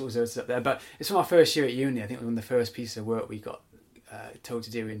army sort of up there. But it's from our first year at uni. I think it was one of the first pieces of work we got told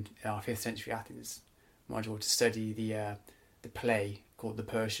to do in our 5th century Athens module to study the play called The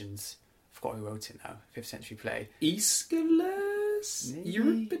Persians. I forgot who wrote it now. 5th century play. Aeschylus?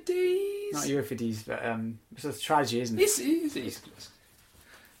 Euripides? Not Euripides, but it's a tragedy, isn't it? It's Aeschylus.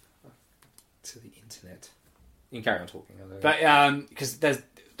 To the internet. You can carry on talking. But because there's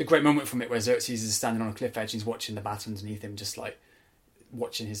the great moment from it where Xerxes is standing on a cliff edge and he's watching the battle underneath him, just like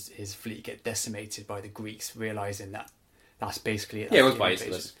watching his fleet get decimated by the Greeks, realising that that's basically it. Yeah, it was by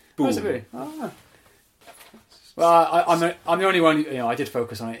Aeschylus. Was it really? Oh. Well, I'm the only one. I did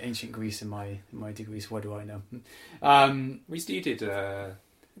focus on ancient Greece in my degree, so what do I know? You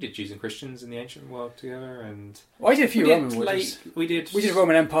did Jews and Christians in the ancient world together, and I did a few Roman wars. We did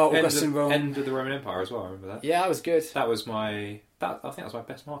Roman Empire, Augustan Rome, end of the Roman Empire as well. I remember that. Yeah, that was good. That was I think that was my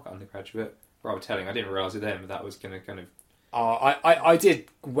best mark at undergraduate. Rather telling, I didn't realise it then, but that was going to kind of. I did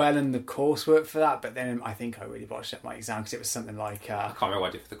well in the coursework for that, but then I think I really botched up my exam because it was something like I can't remember what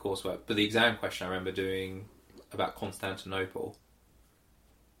I did for the coursework, but the exam question I remember doing about Constantinople.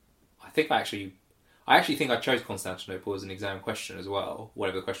 I actually think I chose Constantinople as an exam question as well,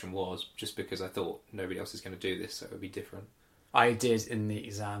 whatever the question was, just because I thought nobody else is going to do this, so it would be different. I did in the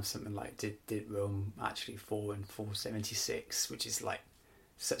exam something like, did Rome actually fall in 476, which is like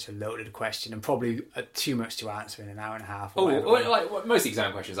such a loaded question and probably too much to answer in an hour and a half. Most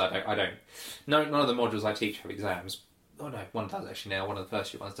exam questions I don't. None of the modules I teach have exams. Oh no, one does actually now. One of the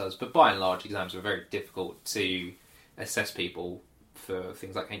first year ones does, but by and large, exams are very difficult to assess people for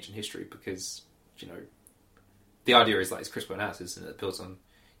things like ancient history because. The idea is like it's CRISPR analysis and it builds on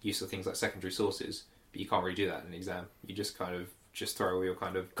use of things like secondary sources, but you can't really do that in an exam. You just kind of throw all your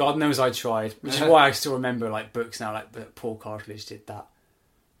kind of... God knows I tried, which is why I still remember like books now, like Paul Cartledge did that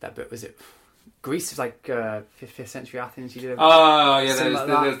book, was it... Greece was like 5th century Athens. You did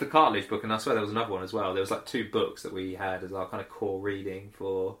there's the Cartledge book, and I swear there was another one as well. There was like 2 books that we had as our kind of core reading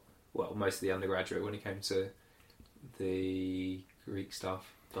for, most of the undergraduate when it came to the Greek stuff.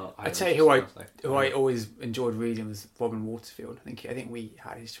 But I tell you who I always enjoyed reading was Robin Waterfield. I think we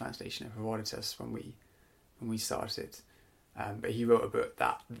had his translation of Herodotus when we started, but he wrote a book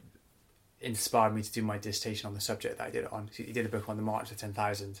that inspired me to do my dissertation on the subject that I did it on. He did a book on the March of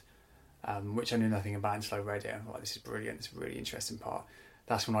 10,000, which I knew nothing about until I read it. And I thought, this is brilliant. It's a really interesting part.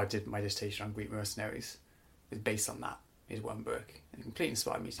 That's when I did my dissertation on Greek mercenaries. It was based on that. His one book. It completely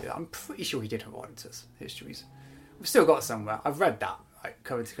inspired me to do that. I'm pretty sure he did Herodotus histories. We've still got somewhere. I've read that. Like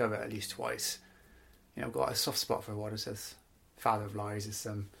cover to cover at least twice. I've got a soft spot for Herodotus. Father of lies, as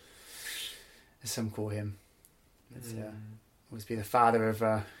some call him. Always be the father of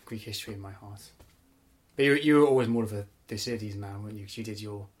Greek history in my heart. But you were always more of a Thucydides man, weren't you? Because you did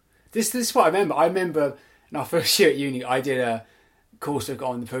your... This is what I remember. I remember in our first year at uni, I did a coursework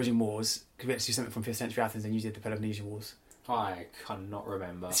on the Persian Wars, because we had to do something from 5th century Athens, and you did the Peloponnesian Wars. I cannot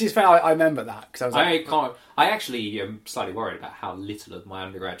remember. It's just I remember that because I was. I actually am slightly worried about how little of my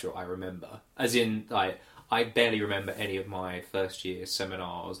undergraduate I remember. As in, I barely remember any of my first year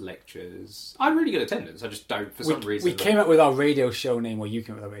seminars, lectures. I had really good attendance. I just don't, for some reason. We came up with our radio show name, or you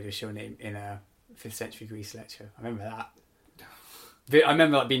came up with our radio show name in a 5th century Greece lecture. I remember that. I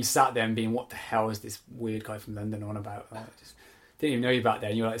remember being sat there and being, what the hell is this weird guy from London on about? Didn't even know you back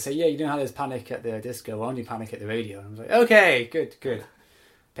then. You were like, say, yeah, you know how there's panic at the disco, why don't you panic at the radio? And I was like, okay, good.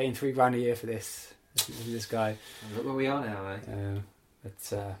 Paying $3,000 a year for this guy. Look where we are now, eh?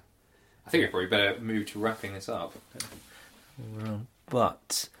 I think we probably better move to wrapping this up.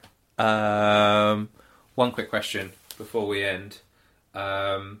 But one quick question before we end.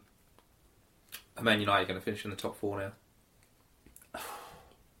 Are Man United going to finish in the top 4 now?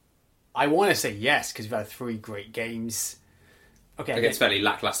 I want to say yes, because we've had 3 great games. Okay, against fairly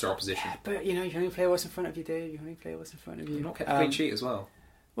lacklustre opposition. Yeah, but you only play what's in front of you, Dave. You only play what's in front of you. You're not kept a clean sheet as well.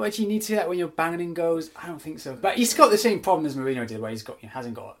 Well, do you need to do that when you're banging in goals? I don't think so. But he's got the same problem as Mourinho did, where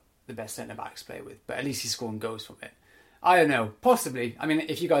hasn't got the best centre-backs to play with, but at least he's scoring goals from it. I don't know, possibly. I mean,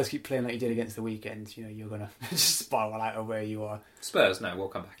 if you guys keep playing like you did against the weekend, you know, you're going to just spiral out of where you are. Spurs, no, we'll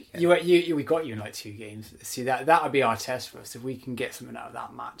come back again. We got you in like 2 games. See, that would be our test for us. If we can get something out of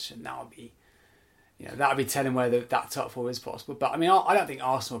that match, and that would be, you know, that would be telling whether that top 4 is possible. But I mean, I don't think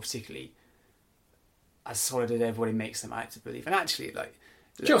Arsenal are particularly as solid as everybody makes them out to believe. And actually, like,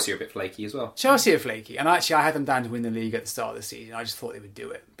 Chelsea are a bit flaky as well. Chelsea are flaky, and actually I had them down to win the league at the start of the season. I just thought they would do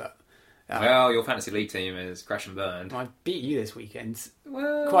it, but well, your fantasy league team is crash and burned. I beat you this weekend,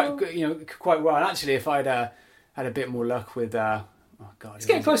 well, quite well. And actually, if I'd had a bit more luck with, it's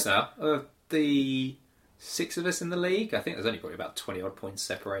getting close now. The 6 of us in the league, I think there's only probably about 20 odd points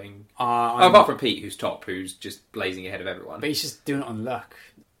separating. Apart from Pete, who's top, who's just blazing ahead of everyone. But he's just doing it on luck.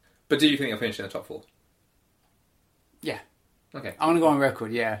 But do you think he'll finish in the top 4? Yeah. Okay. I'm gonna go on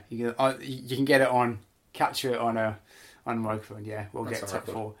record. Yeah, you can get it on, capture it on a microphone. Yeah, we'll get top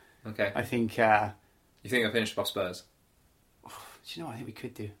 4. Okay. I think. You think they'll finish above Spurs? Do you know what I think we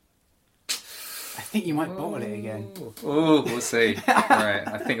could do? I think you might bottle it again. Oh, we'll see. All right,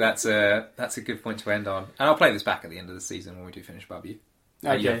 I think that's a good point to end on. And I'll play this back at the end of the season when we do finish above you.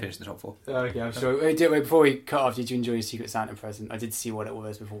 Okay. And you finish the top 4. Okay, I'm sure. Wait, before we cut off, did you enjoy your Secret Santa present? I did see what it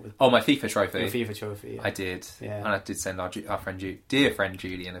was before. Oh, my FIFA trophy. Your FIFA trophy. Yeah. I did. Yeah. And I did send our dear friend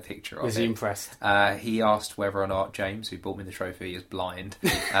Julian a picture of it. Was he impressed? He asked whether or not James, who bought me the trophy, is blind.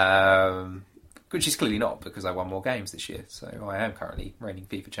 Which he's clearly not, because I won more games this year. So I am currently reigning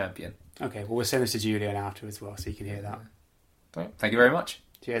FIFA champion. Okay, well, we'll send this to Julian after as well, so you can hear that. Right. Thank you very much.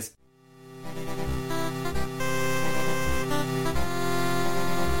 Cheers.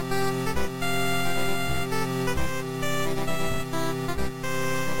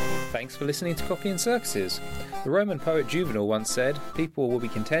 Thanks for listening to Coffee and Circuses. The Roman poet Juvenal once said, people will be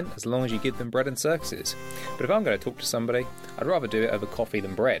content as long as you give them bread and circuses. But if I'm going to talk to somebody, I'd rather do it over coffee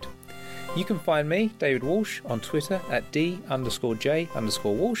than bread. You can find me, David Walsh, on Twitter at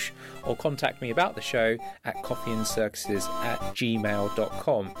D_J_Walsh, or contact me about the show at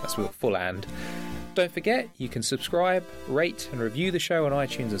coffeeandcircuses@gmail.com. That's with a full and. Don't forget, you can subscribe, rate and review the show on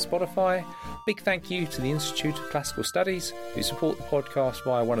iTunes and Spotify. Big thank you to the Institute of Classical Studies, who support the podcast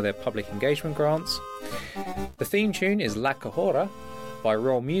via one of their public engagement grants. The theme tune is La Cahora by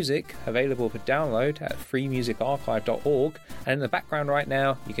Roll Music, available for download at freemusicarchive.org, and in the background right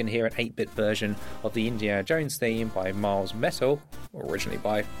now you can hear an 8-bit version of the Indiana Jones theme by Miles Metal, originally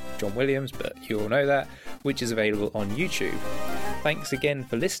by John Williams, but you all know that, which is available on YouTube. Thanks again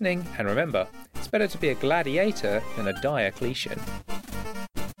for listening, and remember, it's better to be a gladiator than a Diocletian.